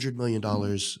 $100 million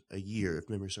a year, if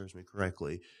memory serves me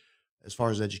correctly, as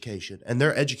far as education. And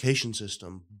their education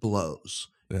system blows.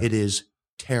 Yeah. It is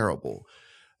terrible.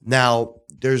 Now,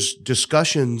 there's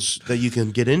discussions that you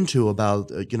can get into about,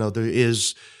 there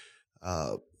is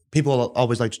people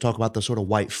always like to talk about the sort of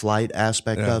white flight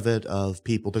aspect of it, of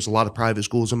people. There's a lot of private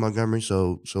schools in Montgomery,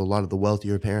 so a lot of the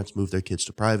wealthier parents move their kids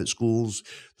to private schools.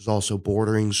 There's also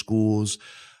bordering schools,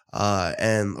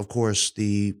 and of course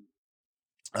the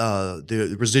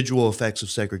residual effects of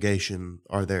segregation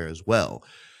are there as well.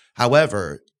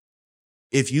 However,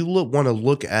 if you want to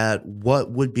look at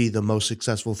what would be the most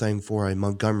successful thing for a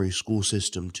Montgomery school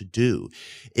system to do,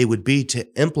 it would be to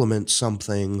implement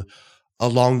something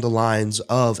along the lines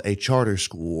of a charter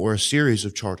school or a series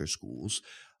of charter schools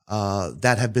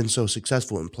that have been so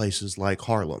successful in places like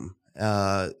Harlem.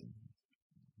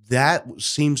 That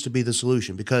seems to be the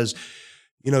solution because,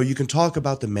 you can talk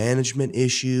about the management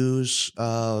issues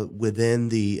within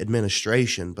the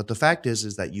administration, but the fact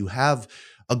is that you have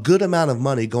a good amount of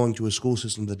money going to a school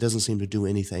system that doesn't seem to do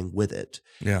anything with it.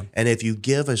 Yeah. And if you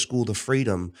give a school the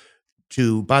freedom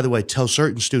to, by the way, tell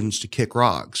certain students to kick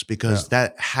rocks, because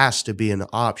that has to be an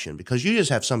option, because you just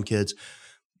have some kids,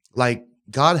 like,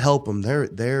 God help them,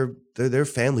 their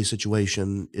family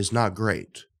situation is not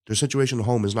great. Their situation at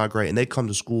home is not great, and they come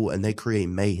to school and they create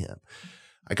mayhem.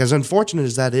 Like, as unfortunate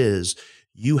as that is,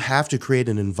 you have to create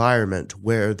an environment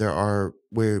where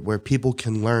where people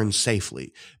can learn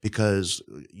safely, because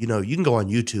you can go on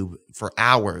YouTube for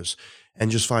hours and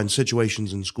just find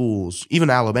situations in schools, even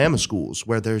Alabama schools,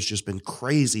 where there's just been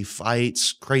crazy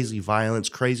fights, crazy violence,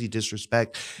 crazy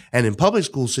disrespect. And in public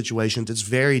school situations, it's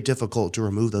very difficult to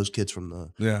remove those kids from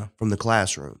the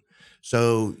classroom.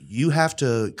 So you have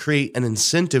to create an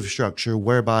incentive structure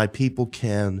whereby people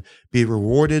can be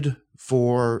rewarded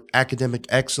for academic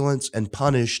excellence and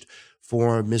punished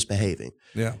for misbehaving.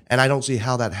 Yeah. And I don't see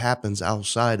how that happens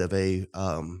outside of a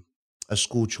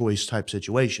school choice type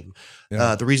situation.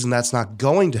 Yeah. The reason that's not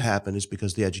going to happen is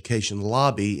because the education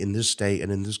lobby in this state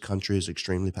and in this country is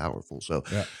extremely powerful. So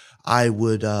I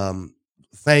would,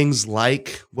 things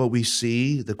like what we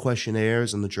see, the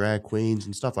questionnaires and the drag queens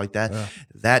and stuff like that,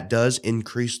 that does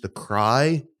increase the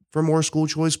cry for more school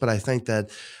choice. But I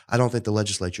don't think the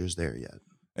legislature is there yet.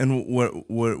 And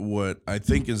what I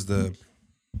think is the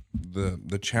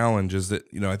challenge is that,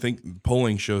 I think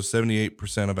polling shows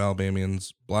 78% of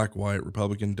Alabamians, black, white,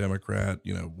 Republican, Democrat,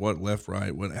 what left,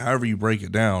 right, however you break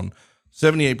it down,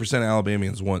 78% of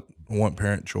Alabamians want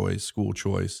parent choice, school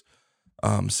choice,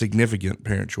 significant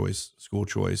parent choice, school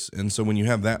choice. And so when you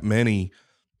have that many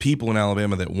people in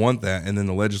Alabama that want that, and then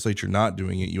the legislature not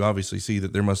doing it, you obviously see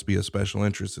that there must be a special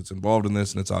interest that's involved in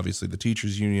this. And it's obviously the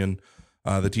teachers union,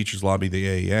 the teachers lobby,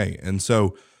 the AEA. And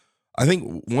so I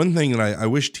think one thing that I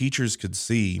wish teachers could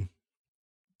see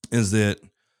is that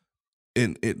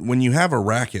when you have a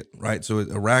racket, right? So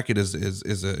a racket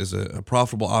is a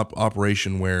profitable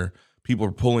operation where people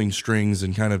are pulling strings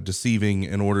and kind of deceiving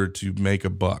in order to make a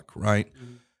buck, right?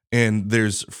 Mm-hmm. And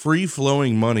there's free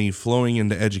flowing money flowing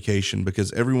into education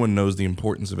because everyone knows the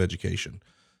importance of education.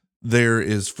 There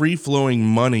is free flowing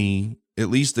money. At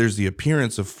least there's the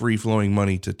appearance of free-flowing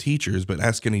money to teachers, but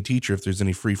ask any teacher if there's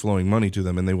any free-flowing money to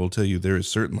them, and they will tell you there is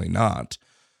certainly not.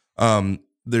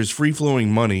 There's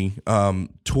free-flowing money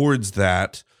towards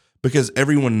that because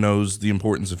everyone knows the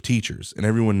importance of teachers, and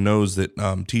everyone knows that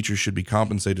teachers should be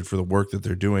compensated for the work that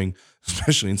they're doing,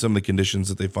 especially in some of the conditions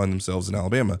that they find themselves in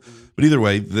Alabama. Mm-hmm. But either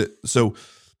way, so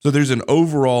there's an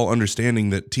overall understanding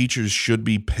that teachers should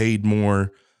be paid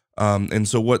more. And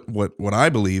so what I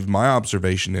believe, my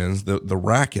observation is the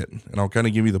racket, and I'll kind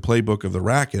of give you the playbook of the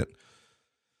racket,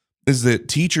 is that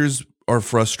teachers are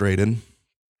frustrated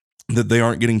that they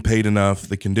aren't getting paid enough.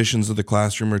 The conditions of the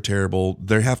classroom are terrible.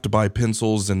 They have to buy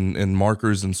pencils and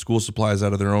markers and school supplies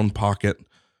out of their own pocket.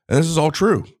 And this is all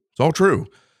true. It's all true.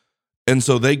 And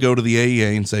so they go to the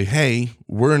AEA and say, hey,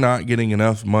 we're not getting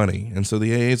enough money. And so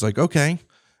the AEA is like, okay.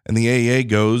 And the AEA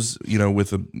goes, with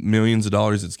the millions of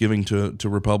dollars it's giving to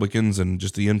Republicans and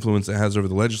just the influence it has over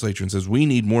the legislature, and says, we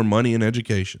need more money in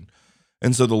education.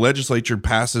 And so the legislature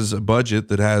passes a budget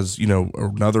that has,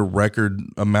 another record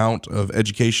amount of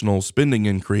educational spending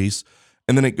increase.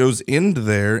 And then it goes into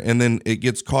there, and then it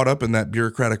gets caught up in that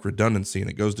bureaucratic redundancy, and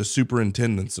it goes to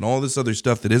superintendents and all this other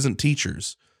stuff that isn't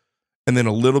teachers. And then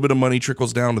a little bit of money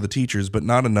trickles down to the teachers, but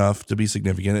not enough to be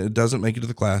significant. It doesn't make it to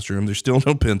the classroom. There's still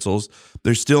no pencils.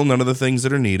 There's still none of the things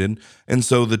that are needed. And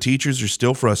so the teachers are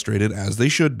still frustrated, as they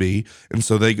should be. And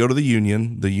so they go to the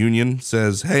union. The union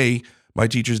says, hey, my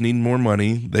teachers need more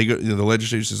money. They go. The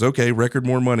legislature says, okay, record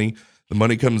more money. The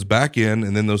money comes back in,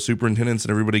 and then those superintendents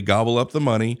and everybody gobble up the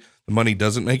money. The money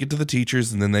doesn't make it to the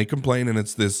teachers, and then they complain, and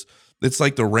it's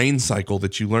like the rain cycle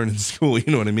that you learn in school,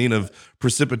 you know what I mean, of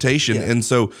precipitation. Yeah. And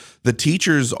so the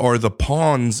teachers are the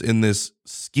pawns in this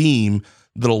scheme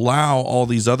that allow all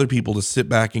these other people to sit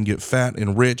back and get fat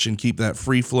and rich and keep that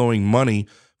free-flowing money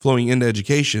flowing into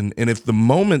education. And if the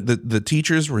moment that the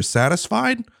teachers were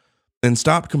satisfied and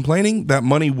stopped complaining, that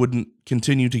money wouldn't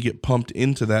continue to get pumped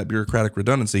into that bureaucratic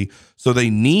redundancy. So they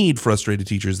need frustrated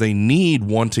teachers. They need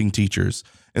wanting teachers.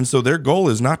 And so their goal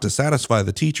is not to satisfy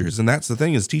the teachers. And that's the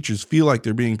thing, is teachers feel like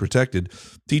they're being protected.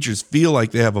 Teachers feel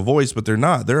like they have a voice, but they're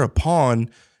not. They're a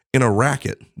pawn in a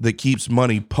racket that keeps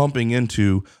money pumping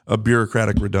into a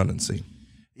bureaucratic redundancy.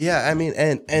 Yeah, I mean,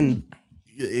 and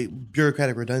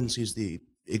bureaucratic redundancy is the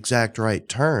exact right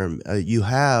term. When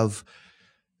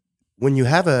you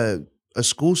have a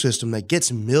school system that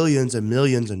gets millions and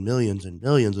millions and millions and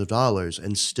millions of dollars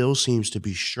and still seems to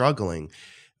be struggling,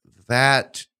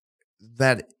 that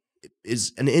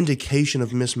is an indication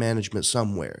of mismanagement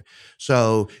somewhere.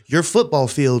 So your football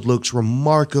field looks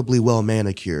remarkably well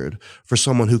manicured for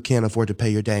someone who can't afford to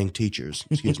pay your dang teachers.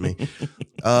 Excuse me.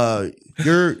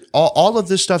 All of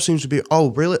this stuff seems to be, oh,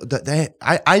 really?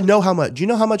 I know how much. Do you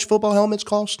know how much football helmets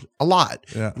cost? A lot.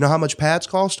 Yeah. You know how much pads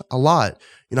cost? A lot.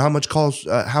 You know how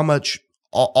much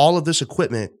all of this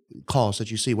equipment costs that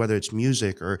you see, whether it's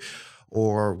music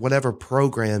or whatever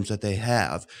programs that they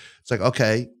have. It's like,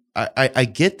 okay, I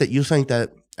get that you think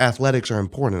that athletics are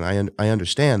important. I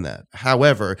understand that.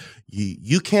 However,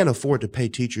 you can't afford to pay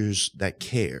teachers that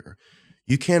care.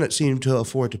 You can't seem to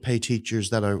afford to pay teachers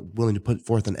that are willing to put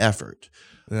forth an effort.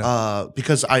 Yeah.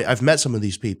 Because I've met some of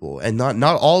these people, and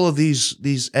not all of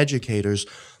these educators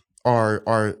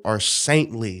are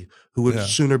saintly, who would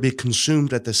sooner be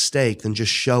consumed at the stake than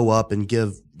just show up and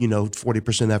give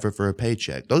 40% effort for a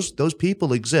paycheck. Those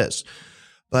people exist.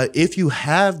 But if you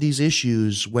have these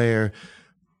issues where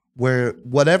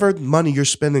whatever money you're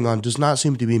spending on does not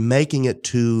seem to be making it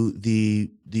to the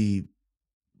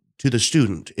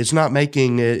student, it's not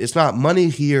money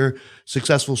here,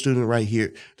 successful student right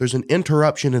here. There's an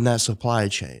interruption in that supply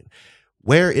chain.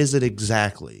 Where is it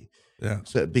exactly? Yeah.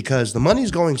 So, because the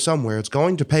money's going somewhere. It's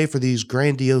going to pay for these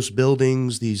grandiose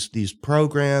buildings, these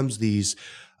programs, these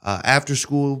after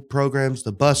school programs,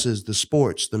 the buses, the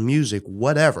sports, the music,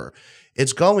 whatever.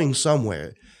 It's going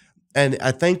somewhere. And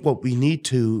I think what we need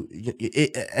to,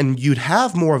 and you'd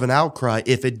have more of an outcry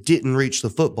if it didn't reach the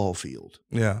football field.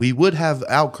 Yeah. We would have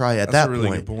outcry at that point. That's a really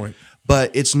point. good point.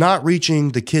 But it's not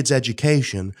reaching the kids'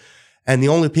 education. And the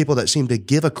only people that seem to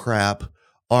give a crap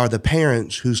are the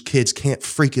parents whose kids can't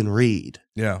freaking read.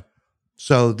 Yeah.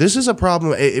 So this is a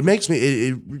problem. It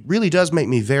really does make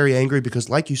me very angry because,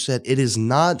 like you said, it is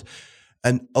not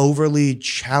an overly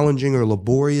challenging or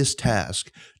laborious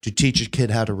task to teach a kid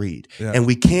how to read. Yeah. And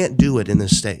we can't do it in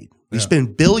this state. We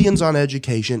spend billions on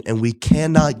education and we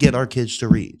cannot get our kids to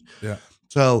read. Yeah.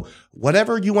 So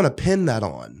whatever you want to pin that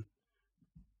on,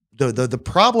 the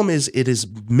problem is it is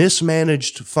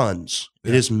mismanaged funds. Yeah.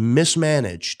 It is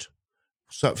mismanaged.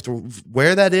 So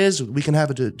where that is, we can have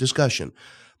a discussion.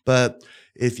 But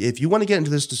if you want to get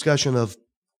into this discussion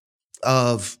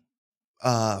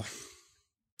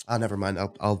never mind.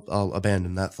 I'll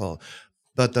abandon that thought.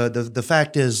 But the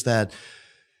fact is that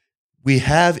we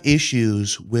have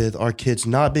issues with our kids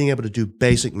not being able to do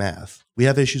basic math. We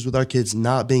have issues with our kids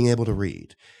not being able to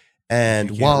read.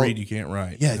 And if you can't read, you can't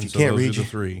write. Yeah, if you can't read, the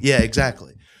three. Yeah,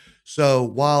 exactly.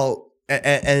 So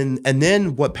and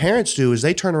then what parents do is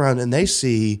they turn around and they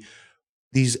see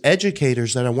these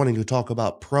educators that are wanting to talk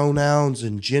about pronouns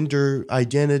and gender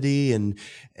identity and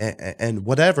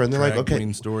whatever, and they're like,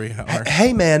 okay, story.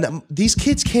 Hey man, these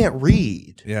kids can't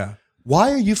read. Yeah.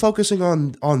 Why are you focusing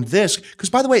on this? Because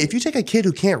by the way, if you take a kid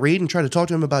who can't read and try to talk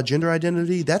to him about gender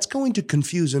identity, that's going to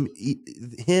confuse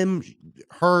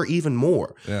her even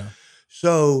more. Yeah.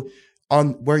 So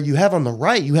on where you have on the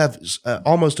right, you have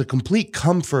almost a complete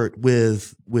comfort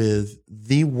with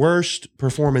the worst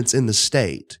performance in the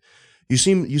state. They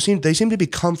seem to be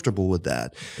comfortable with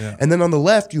that. Yeah. And then on the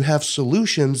left, you have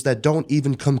solutions that don't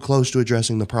even come close to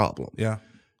addressing the problem. Yeah.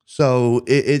 So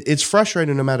it's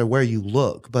frustrating no matter where you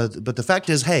look. But the fact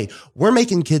is, hey, we're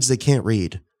making kids that can't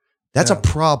read. That's a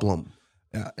problem.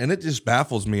 Yeah. And it just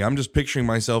baffles me. I'm just picturing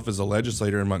myself as a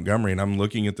legislator in Montgomery, and I'm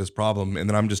looking at this problem, and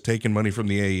then I'm just taking money from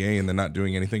the AEA and then not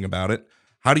doing anything about it.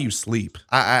 How do you sleep?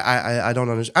 I don't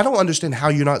understand. I don't understand how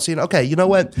you're not seeing it. Okay, you know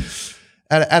what?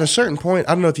 At a certain point,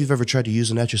 I don't know if you've ever tried to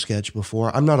use an Etch-a-Sketch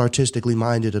before. I'm not artistically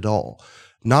minded at all.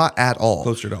 Not at all.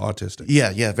 Closer to autistic.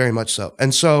 Yeah, very much so.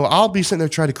 And so I'll be sitting there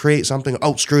trying to create something.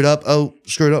 Oh, screwed up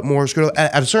more, screwed up.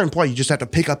 At a certain point, you just have to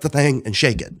pick up the thing and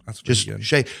shake it. That's just good.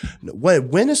 Shake.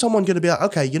 When is someone going to be like,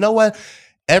 okay, you know what?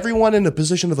 Everyone in a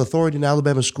position of authority in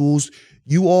Alabama schools,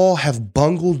 you all have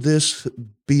bungled this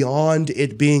beyond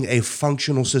it being a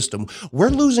functional system. We're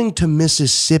losing to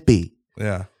Mississippi.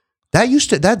 Yeah.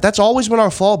 That's always been our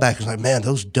fallback. It's like, man,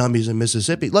 those dummies in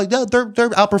Mississippi, like they're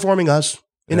outperforming us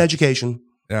in education.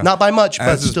 Yeah. Not by much,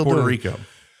 but still Puerto Rico.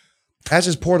 As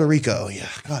is Puerto Rico. Yeah,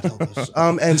 God help us.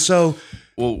 And so,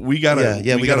 well, we gotta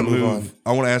move on.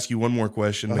 I want to ask you one more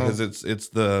question because it's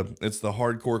the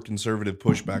hardcore conservative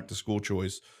pushback to school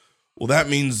choice. Well, that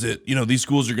means that these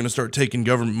schools are going to start taking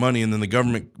government money, and then the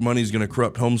government money is going to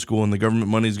corrupt homeschool, and the government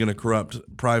money is going to corrupt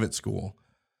private school.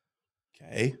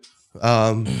 Okay.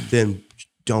 Then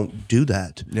don't do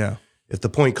that. Yeah. if the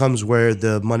point comes where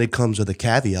the money comes with a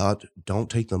caveat, don't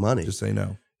take the money. Just say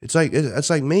no. It's like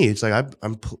me. It's like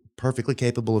I'm perfectly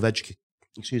capable of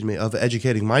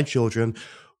educating my children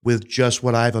with just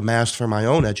what I've amassed for my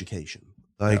own education.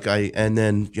 And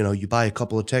then you buy a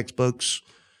couple of textbooks,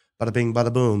 bada bing,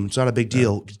 bada boom. It's not a big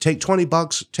deal. Take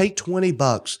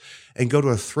 $20 and go to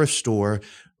a thrift store,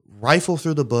 rifle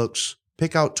through the books,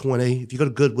 pick out 20. If you go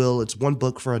to Goodwill, it's one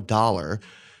book for $1.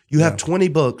 You have 20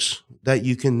 books that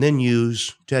you can then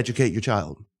use to educate your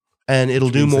child, and it'll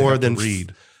do more than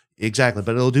read. Exactly,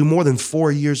 but it'll do more than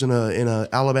 4 years in a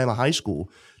Alabama high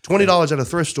school. $20 at a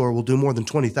thrift store will do more than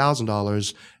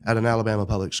 $20,000 at an Alabama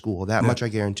public school. That much I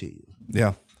guarantee you.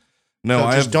 Yeah. No,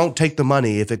 so just don't take the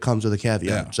money if it comes with a caveat.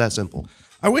 Yeah. It's that simple.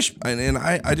 I wish, and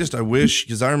I wish,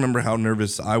 because I remember how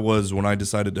nervous I was when I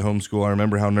decided to homeschool. I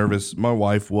remember how nervous my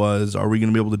wife was. Are we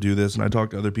going to be able to do this? And I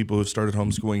talked to other people who started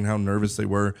homeschooling and how nervous they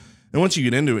were. And once you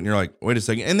get into it, and you're like, wait a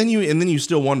second, and then you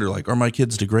still wonder, like, are my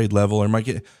kids to grade level? Are my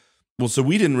kids? Well, so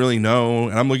we didn't really know.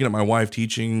 And I'm looking at my wife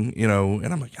teaching, and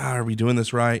I'm like, are we doing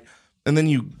this right? And then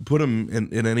you put them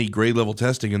in any grade level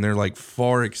testing, and they're like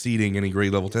far exceeding any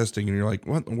grade level testing, and you're like,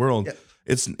 what in the world? Yeah.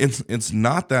 It's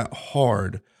not that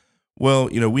hard. Well,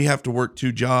 we have to work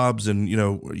 2 jobs, and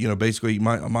basically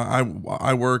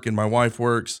I work and my wife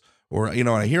works, or and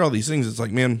I hear all these things. It's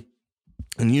like, man,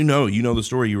 and you know the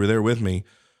story. You were there with me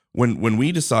when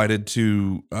we decided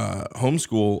to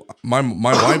homeschool. My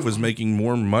wife was making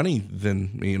more money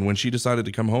than me, and when she decided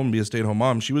to come home and be a stay-at-home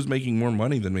mom, she was making more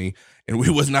money than me, and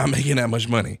we was not making that much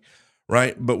money,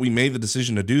 right? But we made the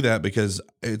decision to do that because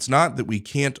it's not that we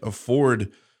can't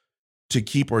afford to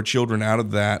keep our children out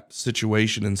of that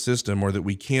situation and system, or that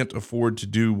we can't afford to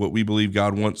do what we believe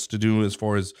God wants to do as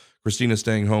far as Christina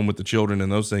staying home with the children and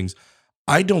those things.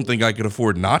 I don't think I could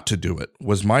afford not to do it,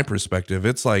 was my perspective.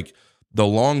 It's like the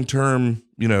long-term,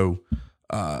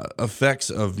 effects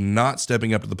of not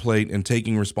stepping up to the plate and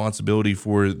taking responsibility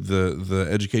for the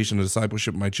education and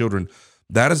discipleship of my children.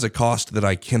 That is a cost that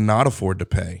I cannot afford to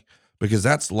pay, because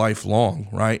that's lifelong,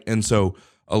 right? And so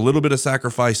a little bit of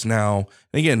sacrifice now.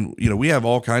 And again, we have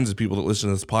all kinds of people that listen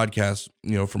to this podcast,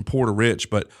 from poor to rich,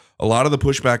 but a lot of the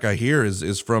pushback I hear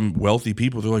is from wealthy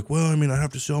people. They're like, well, I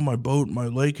have to sell my boat, my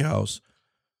lake house.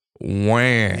 Wah.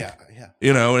 Yeah.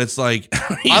 And it's like,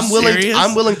 I'm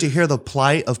willing to hear the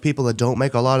plight of people that don't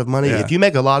make a lot of money. Yeah. If you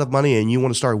make a lot of money and you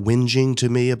want to start whinging to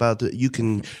me about you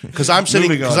can, because I'm sitting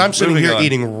here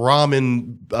eating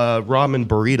ramen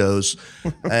burritos,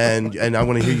 and I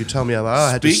want to hear you tell me about.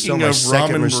 I had to sell my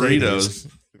second Mercedes.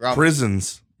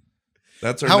 Prisons.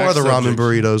 That's our How are the subject. Ramen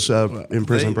burritos in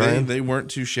prison, Brian? They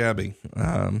weren't too shabby.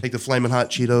 Take the flaming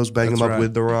hot Cheetos, bang them up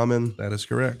with the ramen. That is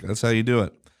correct. That's how you do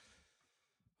it.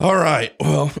 All right.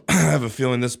 Well, I have a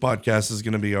feeling this podcast is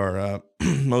going to be our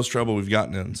most trouble we've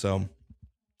gotten in. So,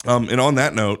 and on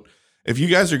that note, if you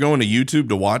guys are going to YouTube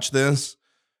to watch this,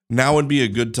 now would be a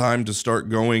good time to start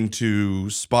going to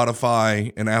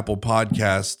Spotify and Apple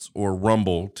Podcasts or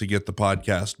Rumble to get the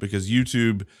podcast, because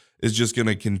YouTube is just going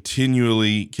to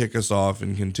continually kick us off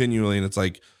and it's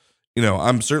like,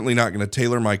 I'm certainly not going to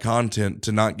tailor my content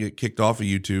to not get kicked off of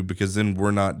YouTube, because then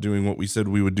we're not doing what we said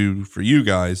we would do for you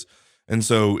guys. And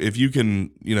so if you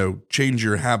can, change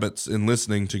your habits in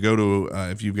listening to go to,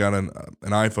 if you've got an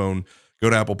iPhone, go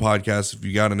to Apple Podcasts. If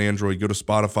you got an Android, go to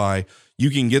Spotify. You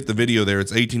can get the video there.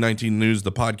 It's 1819 News,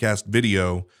 the podcast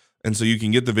video. And so you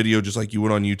can get the video just like you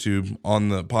would on YouTube on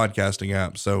the podcasting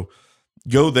app. So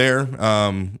go there.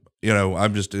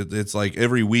 It's like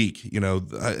every week,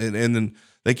 and then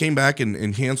they came back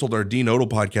and canceled our D Nodal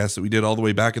podcast that we did all the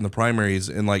way back in the primaries,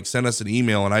 and like sent us an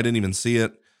email, and I didn't even see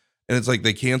it. And it's like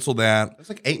they canceled that. That's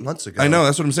like 8 months ago. I know,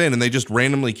 that's what I'm saying. And they just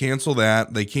randomly cancel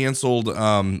that. They canceled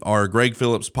our Greg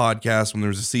Phillips podcast when there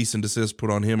was a cease and desist put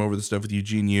on him over the stuff with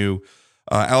Eugene Yu.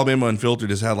 Alabama Unfiltered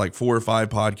has had like 4 or 5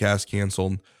 podcasts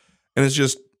canceled. And it's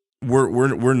just,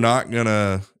 we're not going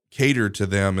to cater to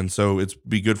them. And so it's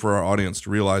be good for our audience to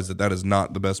realize that is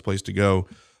not the best place to go.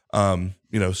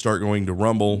 Start going to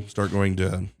Rumble, start going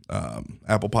to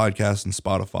Apple Podcasts and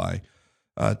Spotify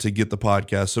to get the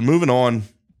podcast. So moving on.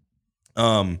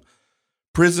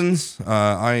 Prisons.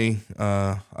 I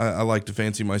like to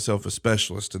fancy myself a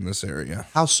specialist in this area.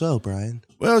 How so, Brian?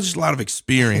 Well, just a lot of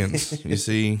experience, you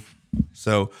see.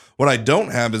 So what I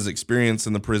don't have is experience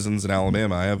in the prisons in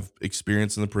Alabama. I have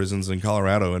experience in the prisons in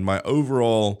Colorado. And my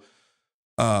overall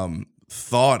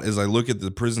thought as I look at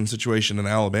the prison situation in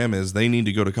Alabama is they need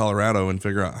to go to Colorado and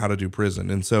figure out how to do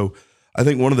prison. And so I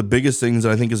think one of the biggest things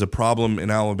that I think is a problem in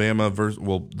Alabama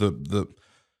the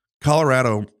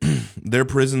Colorado, their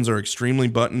prisons are extremely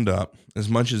buttoned up, as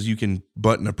much as you can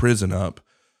button a prison up.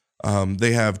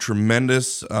 They have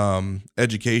tremendous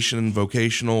education,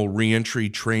 vocational reentry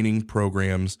training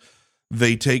programs.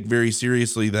 They take very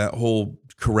seriously that whole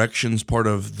corrections part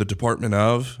of the Department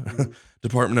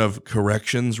of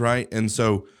Corrections, right? And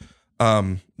so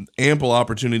ample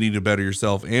opportunity to better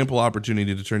yourself, ample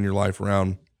opportunity to turn your life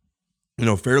around.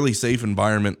 Fairly safe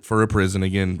environment for a prison.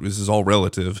 Again, this is all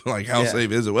relative. Like, how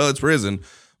safe is it? Well, it's prison,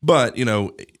 but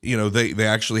they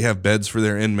actually have beds for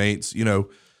their inmates.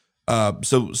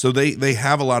 So they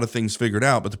have a lot of things figured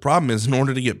out. But the problem is, in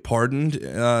order to get pardoned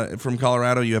from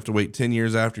Colorado, you have to wait 10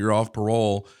 years after you're off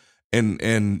parole,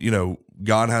 and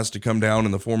God has to come down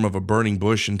in the form of a burning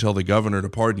bush and tell the governor to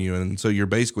pardon you, and so you're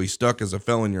basically stuck as a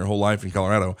felon your whole life in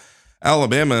Colorado.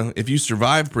 Alabama, if you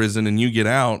survive prison and you get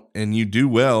out and you do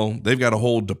well, they've got a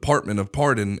whole department of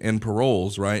pardon and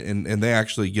paroles, right? And they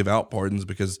actually give out pardons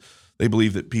because they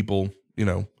believe that people,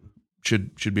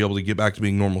 should be able to get back to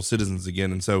being normal citizens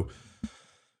again. And so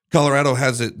Colorado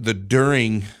has the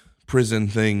during prison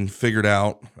thing figured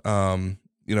out. I'm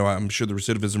sure the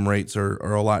recidivism rates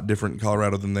are a lot different in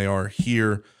Colorado than they are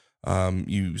here.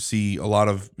 You see a lot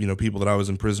of, people that I was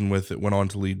in prison with that went on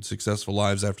to lead successful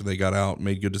lives after they got out,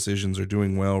 made good decisions, are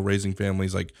doing well, raising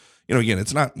families. Like, again,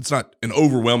 it's not an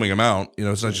overwhelming amount,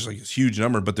 it's not just like this huge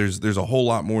number, but there's a whole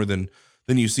lot more than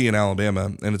you see in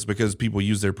Alabama. And it's because people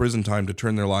use their prison time to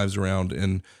turn their lives around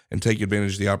and take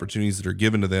advantage of the opportunities that are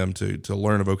given to them to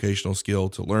learn a vocational skill,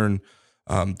 to learn,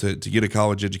 to get a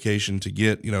college education, to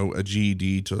get, a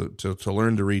GED, to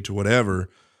learn to read, to whatever.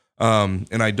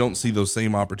 And I don't see those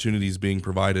same opportunities being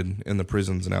provided in the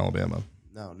prisons in Alabama.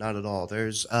 No, not at all.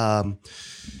 There's the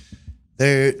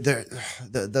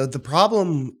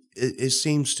problem. It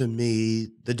seems to me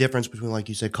the difference between, like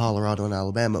you said, Colorado and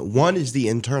Alabama. One is the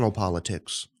internal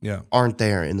politics. Aren't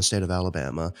there in the state of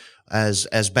Alabama.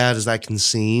 As bad as that can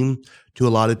seem to a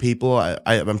lot of people,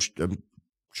 I'm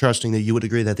trusting that you would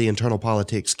agree that the internal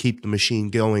politics keep the machine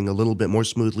going a little bit more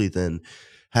smoothly than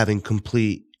having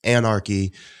complete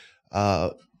anarchy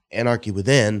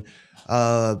within.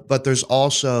 But there's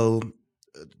also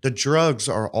the drugs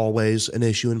are always an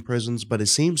issue in prisons, but it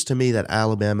seems to me that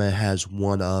Alabama has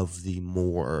one of the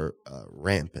more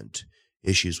rampant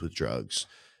issues with drugs.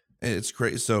 It's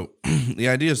crazy. So the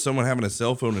idea of someone having a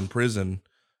cell phone in prison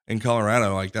in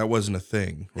Colorado, like, that wasn't a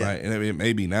thing, right? And it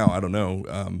may be now, I don't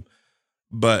know.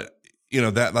 But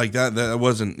that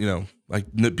wasn't,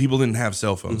 like, people didn't have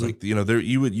cell phones. Like,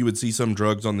 you would see some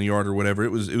drugs on the yard or whatever.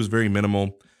 It was very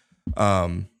minimal.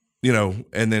 And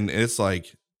then it's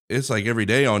like every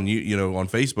day on on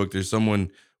Facebook, there's someone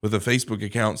with a Facebook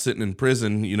account sitting in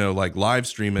prison, like live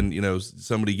streaming,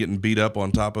 somebody getting beat up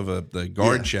on top of the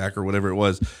guard shack or whatever it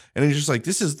was. And it's just like,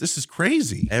 this is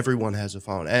crazy. Everyone has a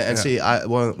phone. And see,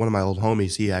 one of my old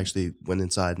homies, he actually went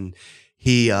inside and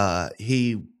he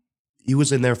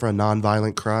was in there for a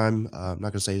nonviolent crime. I'm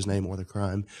not going to say his name or the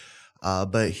crime,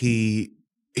 but he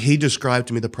described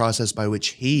to me the process by which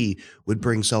he would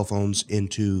bring cell phones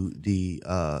into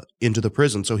the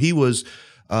prison. So he was,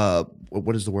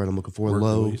 what is the word I'm looking for?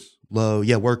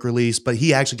 Work release. But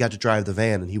he actually got to drive the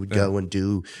van, and he would go and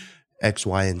do X,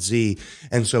 Y, and Z.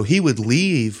 And so he would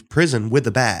leave prison with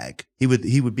a bag. He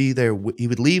would be there. He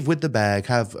would leave with the bag,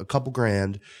 have a couple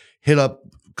grand, hit up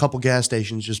a couple gas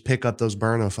stations, just pick up those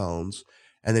burner phones,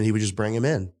 and then he would just bring them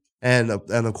in. And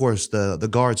of course the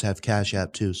guards have Cash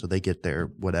App too, so they get their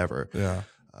whatever.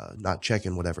 Not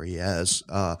checking whatever he has.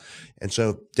 And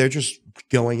so they're just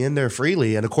going in there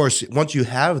freely. And of course, once you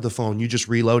have the phone, you just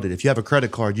reload it. If you have a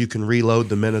credit card, you can reload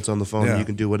the minutes on the phone. And you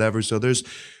can do whatever. So there's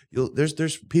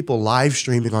people live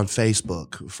streaming on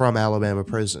Facebook from Alabama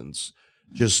prisons.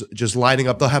 Just lighting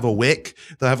up. They'll have a wick.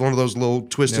 They'll have one of those little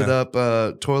twisted up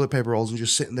toilet paper rolls and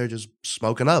just sitting there just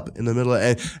smoking up in the middle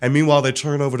of and meanwhile they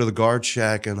turn over to the guard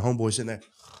shack and homeboy's sitting there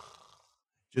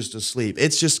just asleep.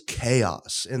 It's just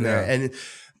chaos in there.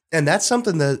 And that's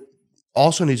something that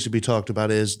also needs to be talked about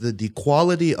is the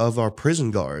quality of our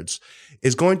prison guards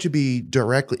is going to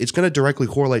directly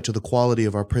correlate to the quality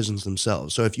of our prisons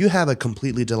themselves. So if you have a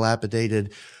completely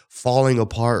dilapidated, falling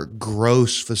apart,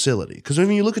 gross facility, because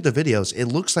when you look at the videos, it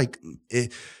looks like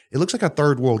a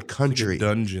third world country. Like a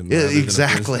dungeon.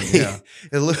 Exactly.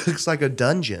 It looks like a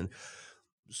dungeon.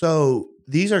 So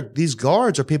these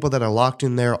guards are people that are locked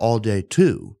in there all day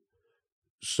too.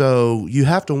 So you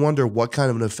have to wonder what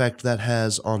kind of an effect that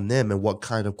has on them and what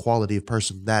kind of quality of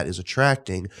person that is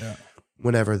attracting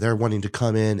whenever they're wanting to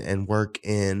come in and work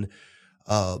in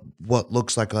what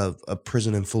looks like a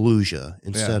prison in Fallujah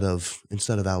instead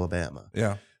of Alabama.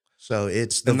 Yeah. So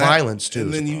it's the violence too.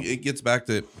 And then it gets back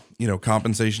to,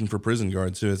 compensation for prison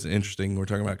guards too. It's interesting. We're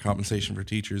talking about compensation for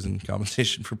teachers and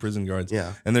compensation for prison guards.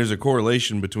 Yeah. And there's a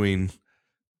correlation between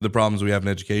the problems we have in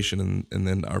education and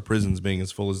then our prisons being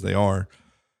as full as they are.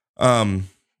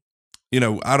 You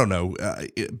know, I don't know.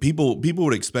 People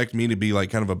would expect me to be like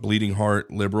kind of a bleeding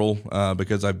heart liberal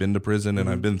because I've been to prison and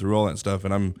I've been through all that stuff,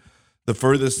 and I'm the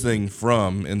furthest thing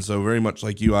from. And so very much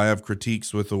like you, I have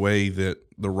critiques with the way that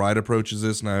the right approaches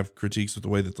this, and I have critiques with the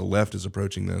way that the left is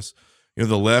approaching this. You know,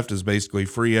 the left is basically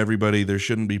free everybody. There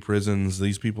shouldn't be prisons.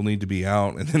 These people need to be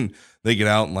out. And then they get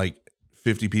out and like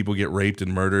 50 people get raped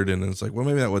and murdered. And it's like, well,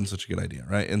 maybe that wasn't such a good idea.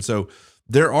 Right. And so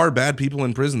there are bad people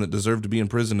in prison that deserve to be in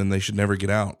prison and they should never get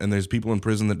out. And there's people in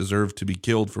prison that deserve to be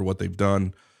killed for what they've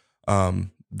done.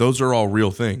 Those are all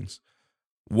real things.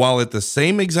 While at the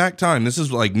same exact time, this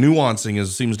is like nuancing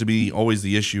seems to be always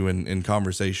the issue in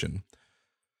conversation.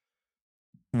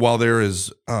 While there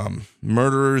is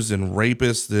murderers and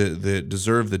rapists that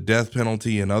deserve the death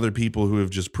penalty and other people who have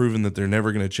just proven that they're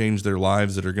never going to change their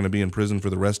lives, that are going to be in prison for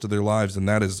the rest of their lives, and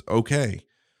that is okay.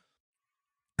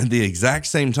 At the exact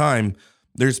same time,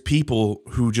 there's people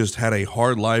who just had a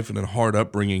hard life and a hard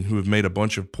upbringing who have made a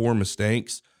bunch of poor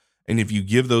mistakes. And if you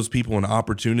give those people an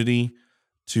opportunity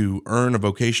to earn a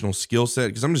vocational skill set,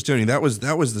 because I'm just telling you, that was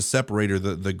the separator,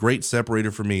 the great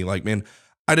separator for me. Like, man,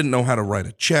 I didn't know how to write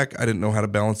a check. I didn't know how to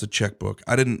balance a checkbook.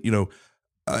 I didn't,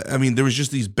 I mean, there was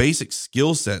just these basic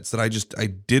skill sets that I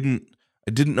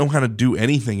didn't know how to do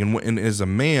anything. And as a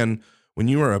man, when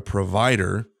you are a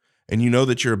provider and you know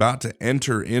that you're about to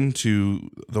enter into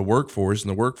the workforce, and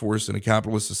the workforce in a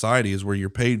capitalist society is where you're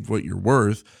paid what you're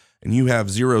worth, and you have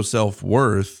zero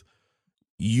self-worth,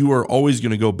 you are always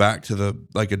going to go back to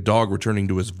like a dog returning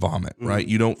to his vomit, right?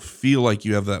 You don't feel like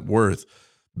you have that worth.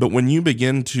 But when you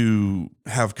begin to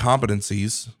have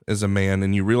competencies as a man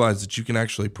and you realize that you can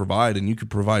actually provide and you can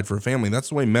provide for a family, that's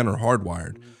the way men are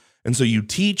hardwired. And so you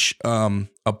teach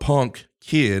a punk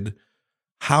kid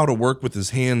how to work with his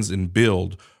hands and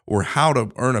build, or how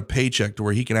to earn a paycheck to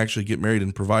where he can actually get married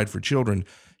and provide for children.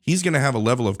 He's going to have a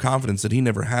level of confidence that he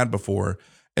never had before.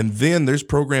 And then there's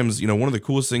programs, one of the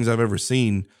coolest things I've ever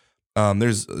seen.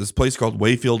 There's this place called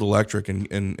Wayfield Electric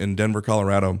in Denver,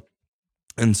 Colorado.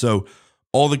 And so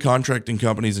all the contracting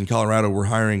companies in Colorado were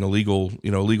hiring illegal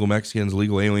Mexicans,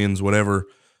 illegal aliens, whatever,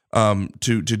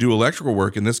 to do electrical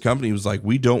work. And this company was like,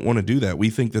 we don't want to do that. We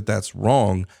think that that's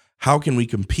wrong. How can we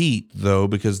compete though?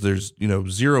 Because there's,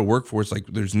 zero workforce, like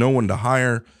there's no one to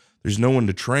hire, there's no one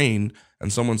to train.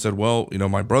 And someone said, well,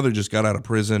 my brother just got out of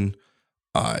prison.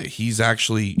 He's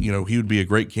actually, he would be a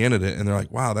great candidate. And they're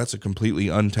like, wow, that's a completely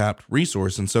untapped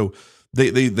resource. And so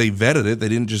they vetted it. They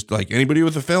didn't just like anybody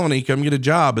with a felony come get a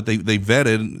job, but they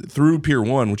vetted through Pier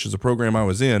 1, which is a program I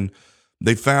was in.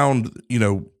 They found,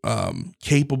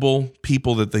 capable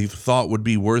people that they thought would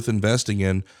be worth investing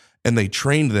in, and they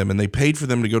trained them and they paid for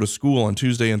them to go to school on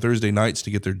Tuesday and Thursday nights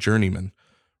to get their journeyman.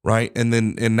 Right.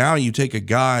 And now you take a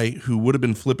guy who would have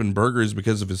been flipping burgers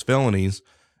because of his felonies,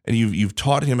 and you've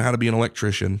taught him how to be an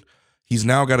electrician. He's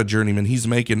now got a journeyman. He's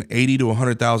making $80,000 to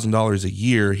 $100,000 a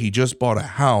year. He just bought a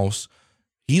house.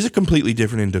 He's a completely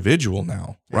different individual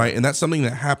now, right? And that's something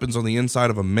that happens on the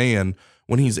inside of a man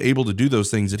when he's able to do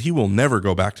those things, that he will never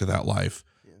go back to that life.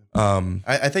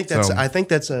 I think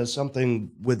that's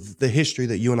something with the history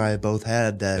that you and I have both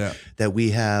had, that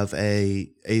we have a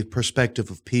perspective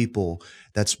of people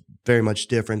that's very much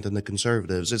different than the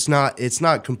conservatives. It's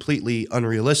not completely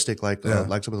unrealistic like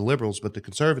some of the liberals, but the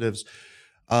conservatives,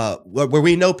 where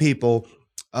we know people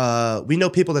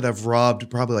that have robbed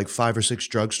probably like 5 or 6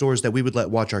 drugstores that we would let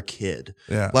watch our kid.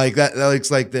 Yeah. Like that.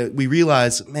 It's like that. We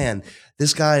realize, man,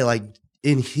 this guy, like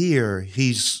in here,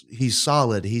 he's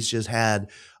solid. He's just had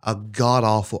a god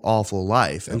awful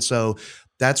life. And so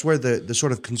that's where the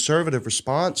sort of conservative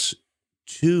response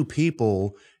to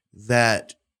people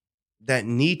that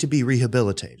need to be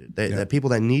rehabilitated, that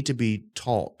people that need to be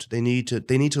taught, they need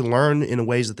to learn in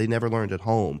ways that they never learned at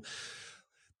home.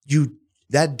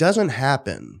 That doesn't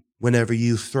happen whenever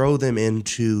you throw them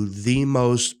into the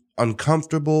most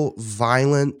uncomfortable,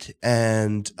 violent,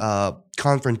 and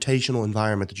confrontational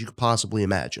environment that you could possibly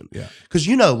imagine. Yeah. Because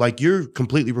like you're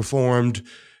completely reformed.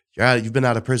 You've been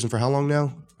out of prison for how long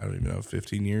now? I don't even know,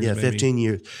 15 years. Yeah, maybe. 15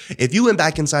 years. If you went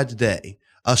back inside today,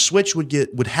 a switch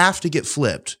would have to get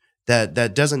flipped.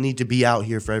 That doesn't need to be out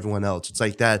here for everyone else. It's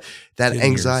like that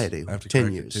anxiety. Years. I have to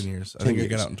 10 years. 10 years. I think I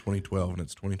got out in 2012 and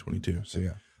it's 2022. So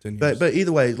yeah. 10 years. But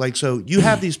either way, like, so you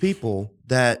have these people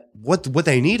that what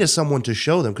they need is someone to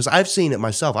show them, because I've seen it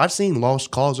myself. I've seen lost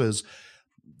causes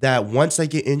that once they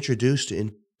get introduced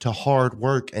into hard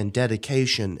work and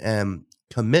dedication and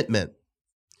commitment,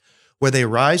 where they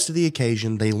rise to the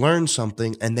occasion, they learn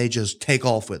something, and they just take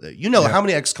off with it. You know, how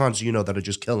many ex-cons do you know that are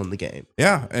just killing the game?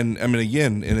 Yeah, and I mean,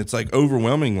 again, and it's like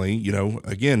overwhelmingly,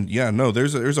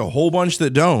 there's a whole bunch that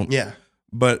don't. Yeah.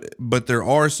 But there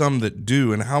are some that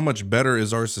do, and how much better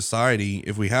is our society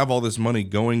if we have all this money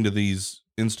going to these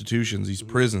institutions, these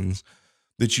prisons,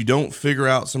 that you don't figure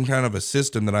out some kind of a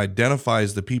system that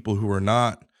identifies the people who are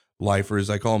not lifers.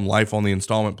 I call them life on the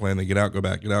installment plan. They get out, go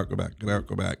back, get out, go back, get out,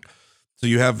 go back. So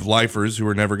you have lifers who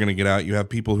are never going to get out. You have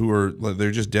people who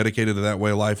they're just dedicated to that way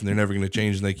of life and they're never going to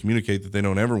change, and they communicate that they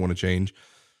don't ever want to change.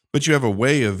 But you have a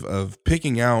way of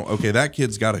picking out, okay, that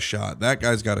kid's got a shot. That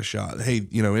guy's got a shot. Hey,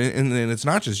 and it's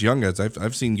not just young guys.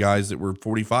 I've seen guys that were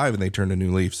 45 and they turned a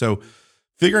new leaf. So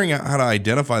figuring out how to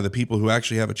identify the people who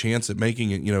actually have a chance at making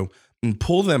it, and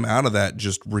pull them out of that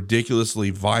just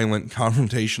ridiculously violent,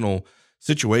 confrontational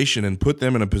situation and put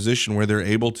them in a position where they're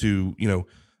able to,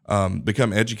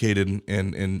 become educated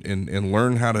and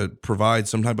learn how to provide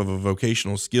some type of a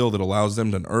vocational skill that allows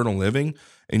them to earn a living,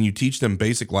 and you teach them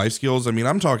basic life skills. I mean,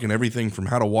 I'm talking everything from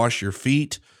how to wash your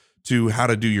feet to how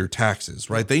to do your taxes,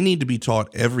 right? They need to be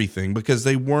taught everything because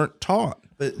they weren't taught.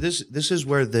 But this is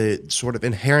where the sort of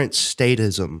inherent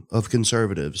statism of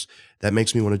conservatives that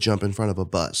makes me want to jump in front of a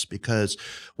bus, because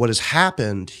what has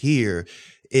happened here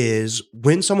is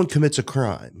when someone commits a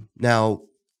crime. Now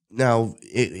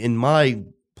in my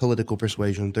political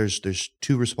persuasion, there's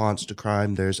two responses to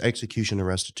crime. There's execution and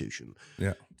restitution.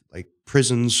 Yeah. Like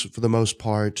prisons, for the most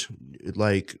part,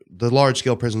 like the large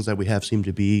scale prisons that we have seem to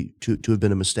have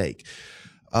been a mistake.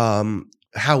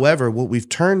 However, what we've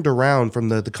turned around from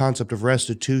the concept of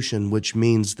restitution, which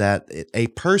means that a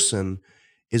person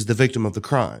is the victim of the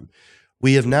crime,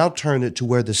 we have now turned it to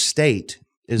where the state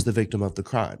is the victim of the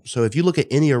crime. So if you look at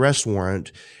any arrest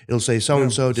warrant, it'll say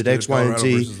so-and-so did X, Y, and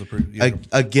Z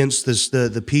against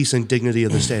the peace and dignity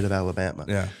of the state of Alabama.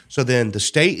 Yeah. So then the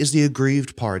state is the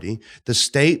aggrieved party, the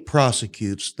state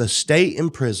prosecutes, the state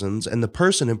imprisons, and the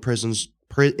person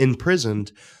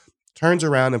imprisoned turns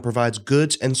around and provides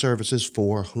goods and services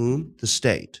for whom? The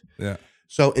state. Yeah.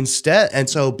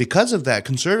 So because of that,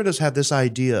 conservatives have this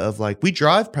idea of like, we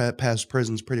drive past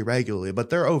prisons pretty regularly, but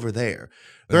they're over there.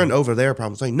 They're an over there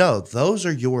problem. It's like, no, those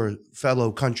are your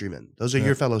fellow countrymen. Those are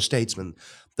your fellow statesmen.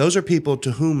 Those are people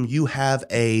to whom you have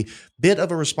a bit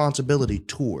of a responsibility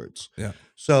towards. Yeah.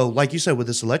 So like you said, with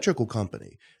this electrical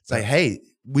company, it's like, hey,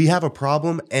 we have a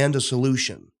problem and a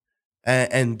solution.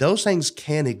 And those things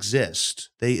can exist.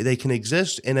 They can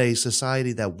exist in a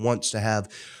society that wants to have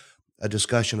a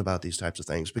discussion about these types of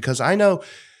things. Because I know,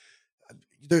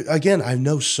 I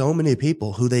know so many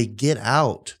people who they get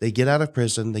out of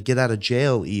prison, they get out of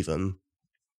jail even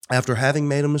after having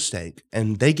made a mistake,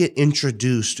 and they get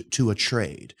introduced to a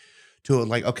trade,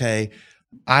 okay,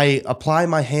 I apply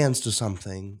my hands to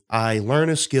something, I learn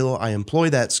a skill, I employ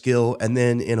that skill, and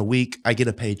then in a week I get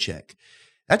a paycheck.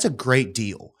 That's a great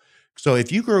deal. So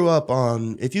if you grew up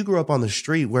on the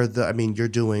street where you're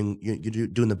doing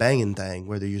the banging thing,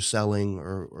 whether you're selling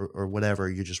or whatever,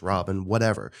 you're just robbing,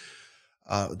 whatever.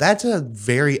 That's a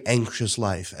very anxious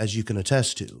life, as you can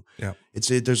attest to. Yeah.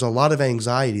 There's a lot of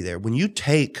anxiety there. When you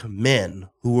take men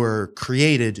who were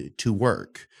created to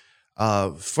work,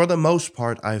 for the most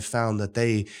part, I've found that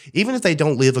even if they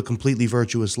don't live a completely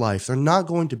virtuous life, they're not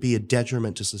going to be a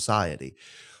detriment to society.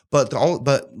 But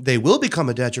they will become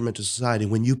a detriment to society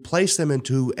when you place them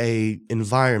into a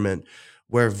environment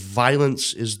where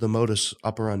violence is the modus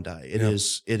operandi.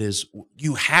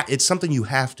 It's something you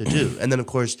have to do. And then of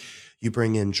course you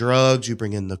bring in drugs, you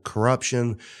bring in the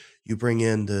corruption, you bring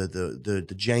in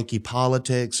the janky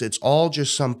politics. It's all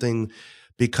just something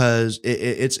because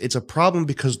it's a problem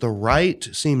because the right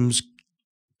seems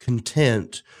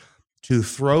content to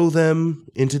throw them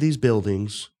into these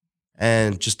buildings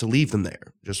and just to leave them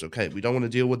there. Just, okay, we don't want to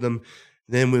deal with them.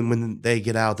 Then when they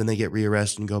get out, then they get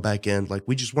rearrested and go back in. Like,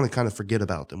 we just want to kind of forget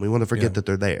about them. We want to forget that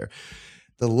they're there.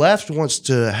 The left wants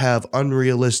to have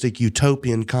unrealistic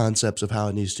utopian concepts of how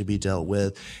it needs to be dealt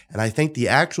with. And I think the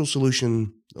actual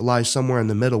solution lies somewhere in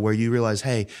the middle where you realize,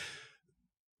 hey,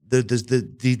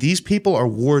 these people are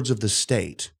wards of the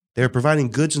state. They're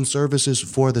providing goods and services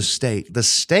for the state. The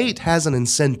state has an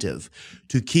incentive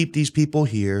to keep these people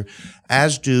here,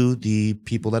 as do the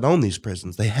people that own these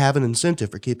prisons. They have an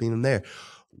incentive for keeping them there.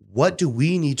 What do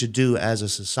we need to do as a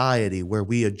society where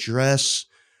we address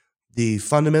the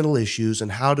fundamental issues,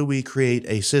 and how do we create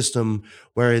a system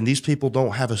wherein these people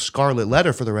don't have a scarlet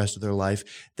letter for the rest of their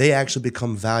life? They actually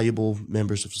become valuable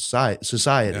members of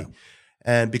society. Yeah.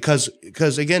 And because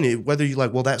again, whether you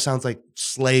like, well, that sounds like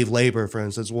slave labor, for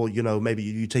instance. Well, maybe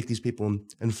you take these people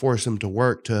and force them to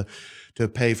work to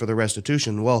pay for the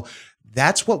restitution. Well,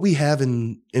 That's what we have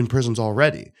in prisons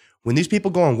already. When these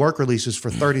people go on work releases for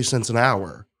 30 cents an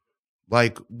hour,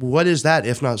 like what is that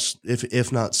if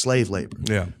not slave labor?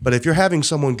 Yeah. But if you're having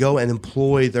someone go and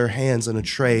employ their hands in a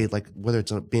trade, like whether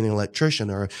it's being an electrician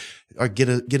or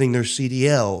getting their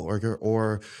CDL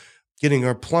or getting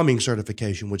a plumbing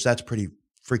certification, which that's pretty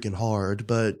freaking hard,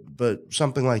 but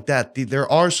something like that,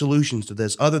 there are solutions to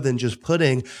this other than just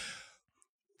putting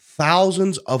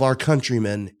thousands of our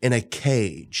countrymen in a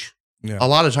cage. Yeah. A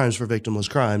lot of times for victimless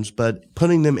crimes, but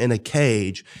putting them in a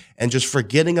cage and just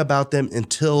forgetting about them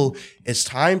until it's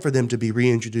time for them to be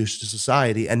reintroduced to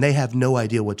society, and they have no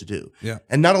idea what to do. Yeah.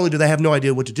 And not only do they have no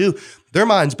idea what to do, their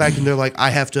mind's back and they're like, I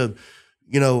have to,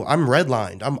 I'm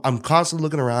redlined. I'm constantly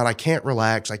looking around. I can't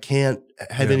relax. I can't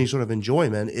have any sort of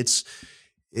enjoyment.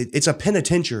 It's a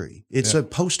penitentiary. It's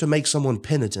supposed to make someone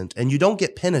penitent, and you don't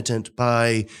get penitent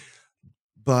by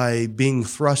being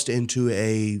thrust into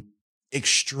a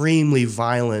extremely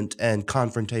violent and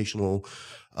confrontational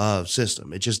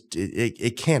system.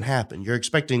 It can't happen. You're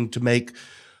expecting to make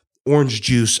orange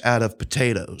juice out of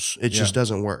potatoes. It just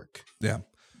doesn't work. Yeah.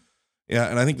 Yeah.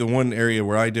 And I think the one area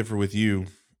where I differ with you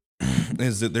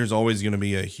is that there's always going to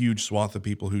be a huge swath of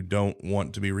people who don't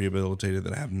want to be rehabilitated,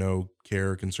 that have no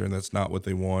care or concern. That's not what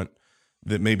they want,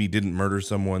 that maybe didn't murder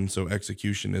someone. So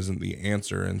execution isn't the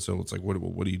answer. And so it's like, what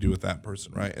do you do with that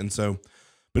person? Right. And so,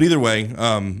 but either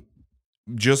way,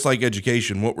 just like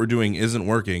education, what we're doing isn't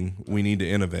working. We need to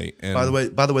innovate. And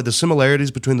by the way, the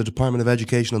similarities between the Department of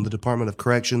Education and the Department of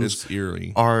Corrections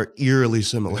are eerily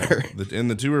similar.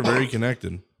 And the two are very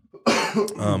connected.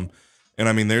 And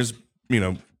I mean, there's,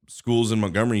 schools in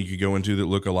Montgomery you could go into that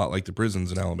look a lot like the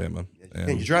prisons in Alabama.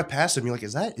 And you drive past them, you're like,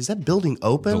 is that building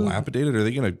open? Dilapidated? Are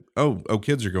they going to,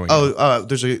 kids are going.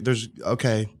 There's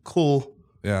okay, cool.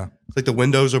 Yeah. Like the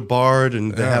windows are barred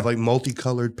and they have like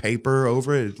multicolored paper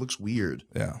over it. It looks weird.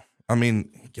 Yeah. I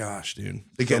mean, gosh, dude.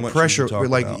 They get pressure.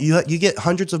 Like you get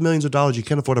hundreds of millions of dollars. You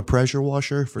can't afford a pressure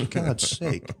washer, for God's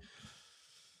sake.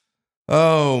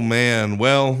 Oh, man.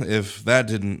 Well, if that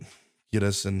didn't get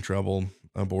us in trouble,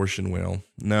 abortion will.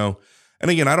 No.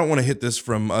 And again, I don't want to hit this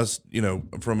from us,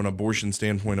 from an abortion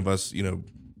standpoint of us,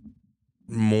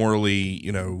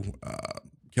 morally,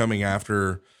 coming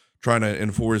after trying to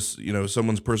enforce,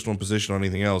 someone's personal position on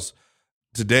anything else.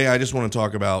 Today, I just want to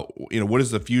talk about, what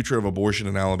is the future of abortion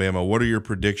in Alabama? What are your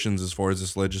predictions as far as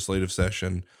this legislative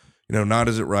session? Not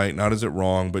is it right, not is it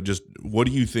wrong, but just what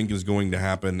do you think is going to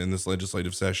happen in this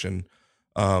legislative session?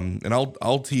 And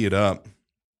I'll tee it up.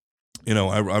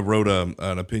 I wrote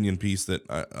an opinion piece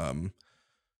that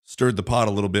stirred the pot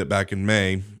a little bit back in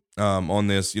May on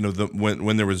this.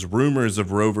 When there was rumors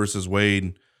of Roe versus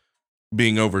Wade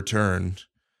being overturned,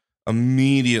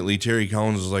 immediately Terry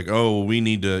Collins was like, "Oh, we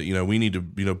need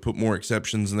to put more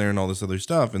exceptions in there and all this other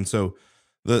stuff." And so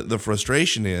the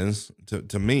frustration is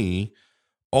to me,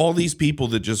 all these people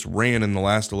that just ran in the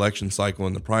last election cycle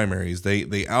in the primaries,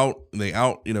 they out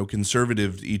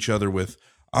conservative each other with,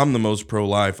 "I'm the most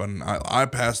pro-life and I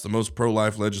passed the most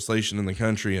pro-life legislation in the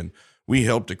country and we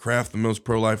helped to craft the most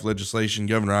pro-life legislation."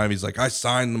 Governor Ivey's like, "I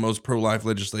signed the most pro-life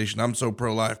legislation. I'm so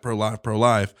pro-life, pro-life,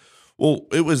 pro-life." Well,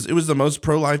 it was the most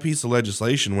pro-life piece of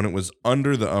legislation when it was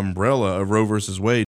under the umbrella of Roe versus Wade.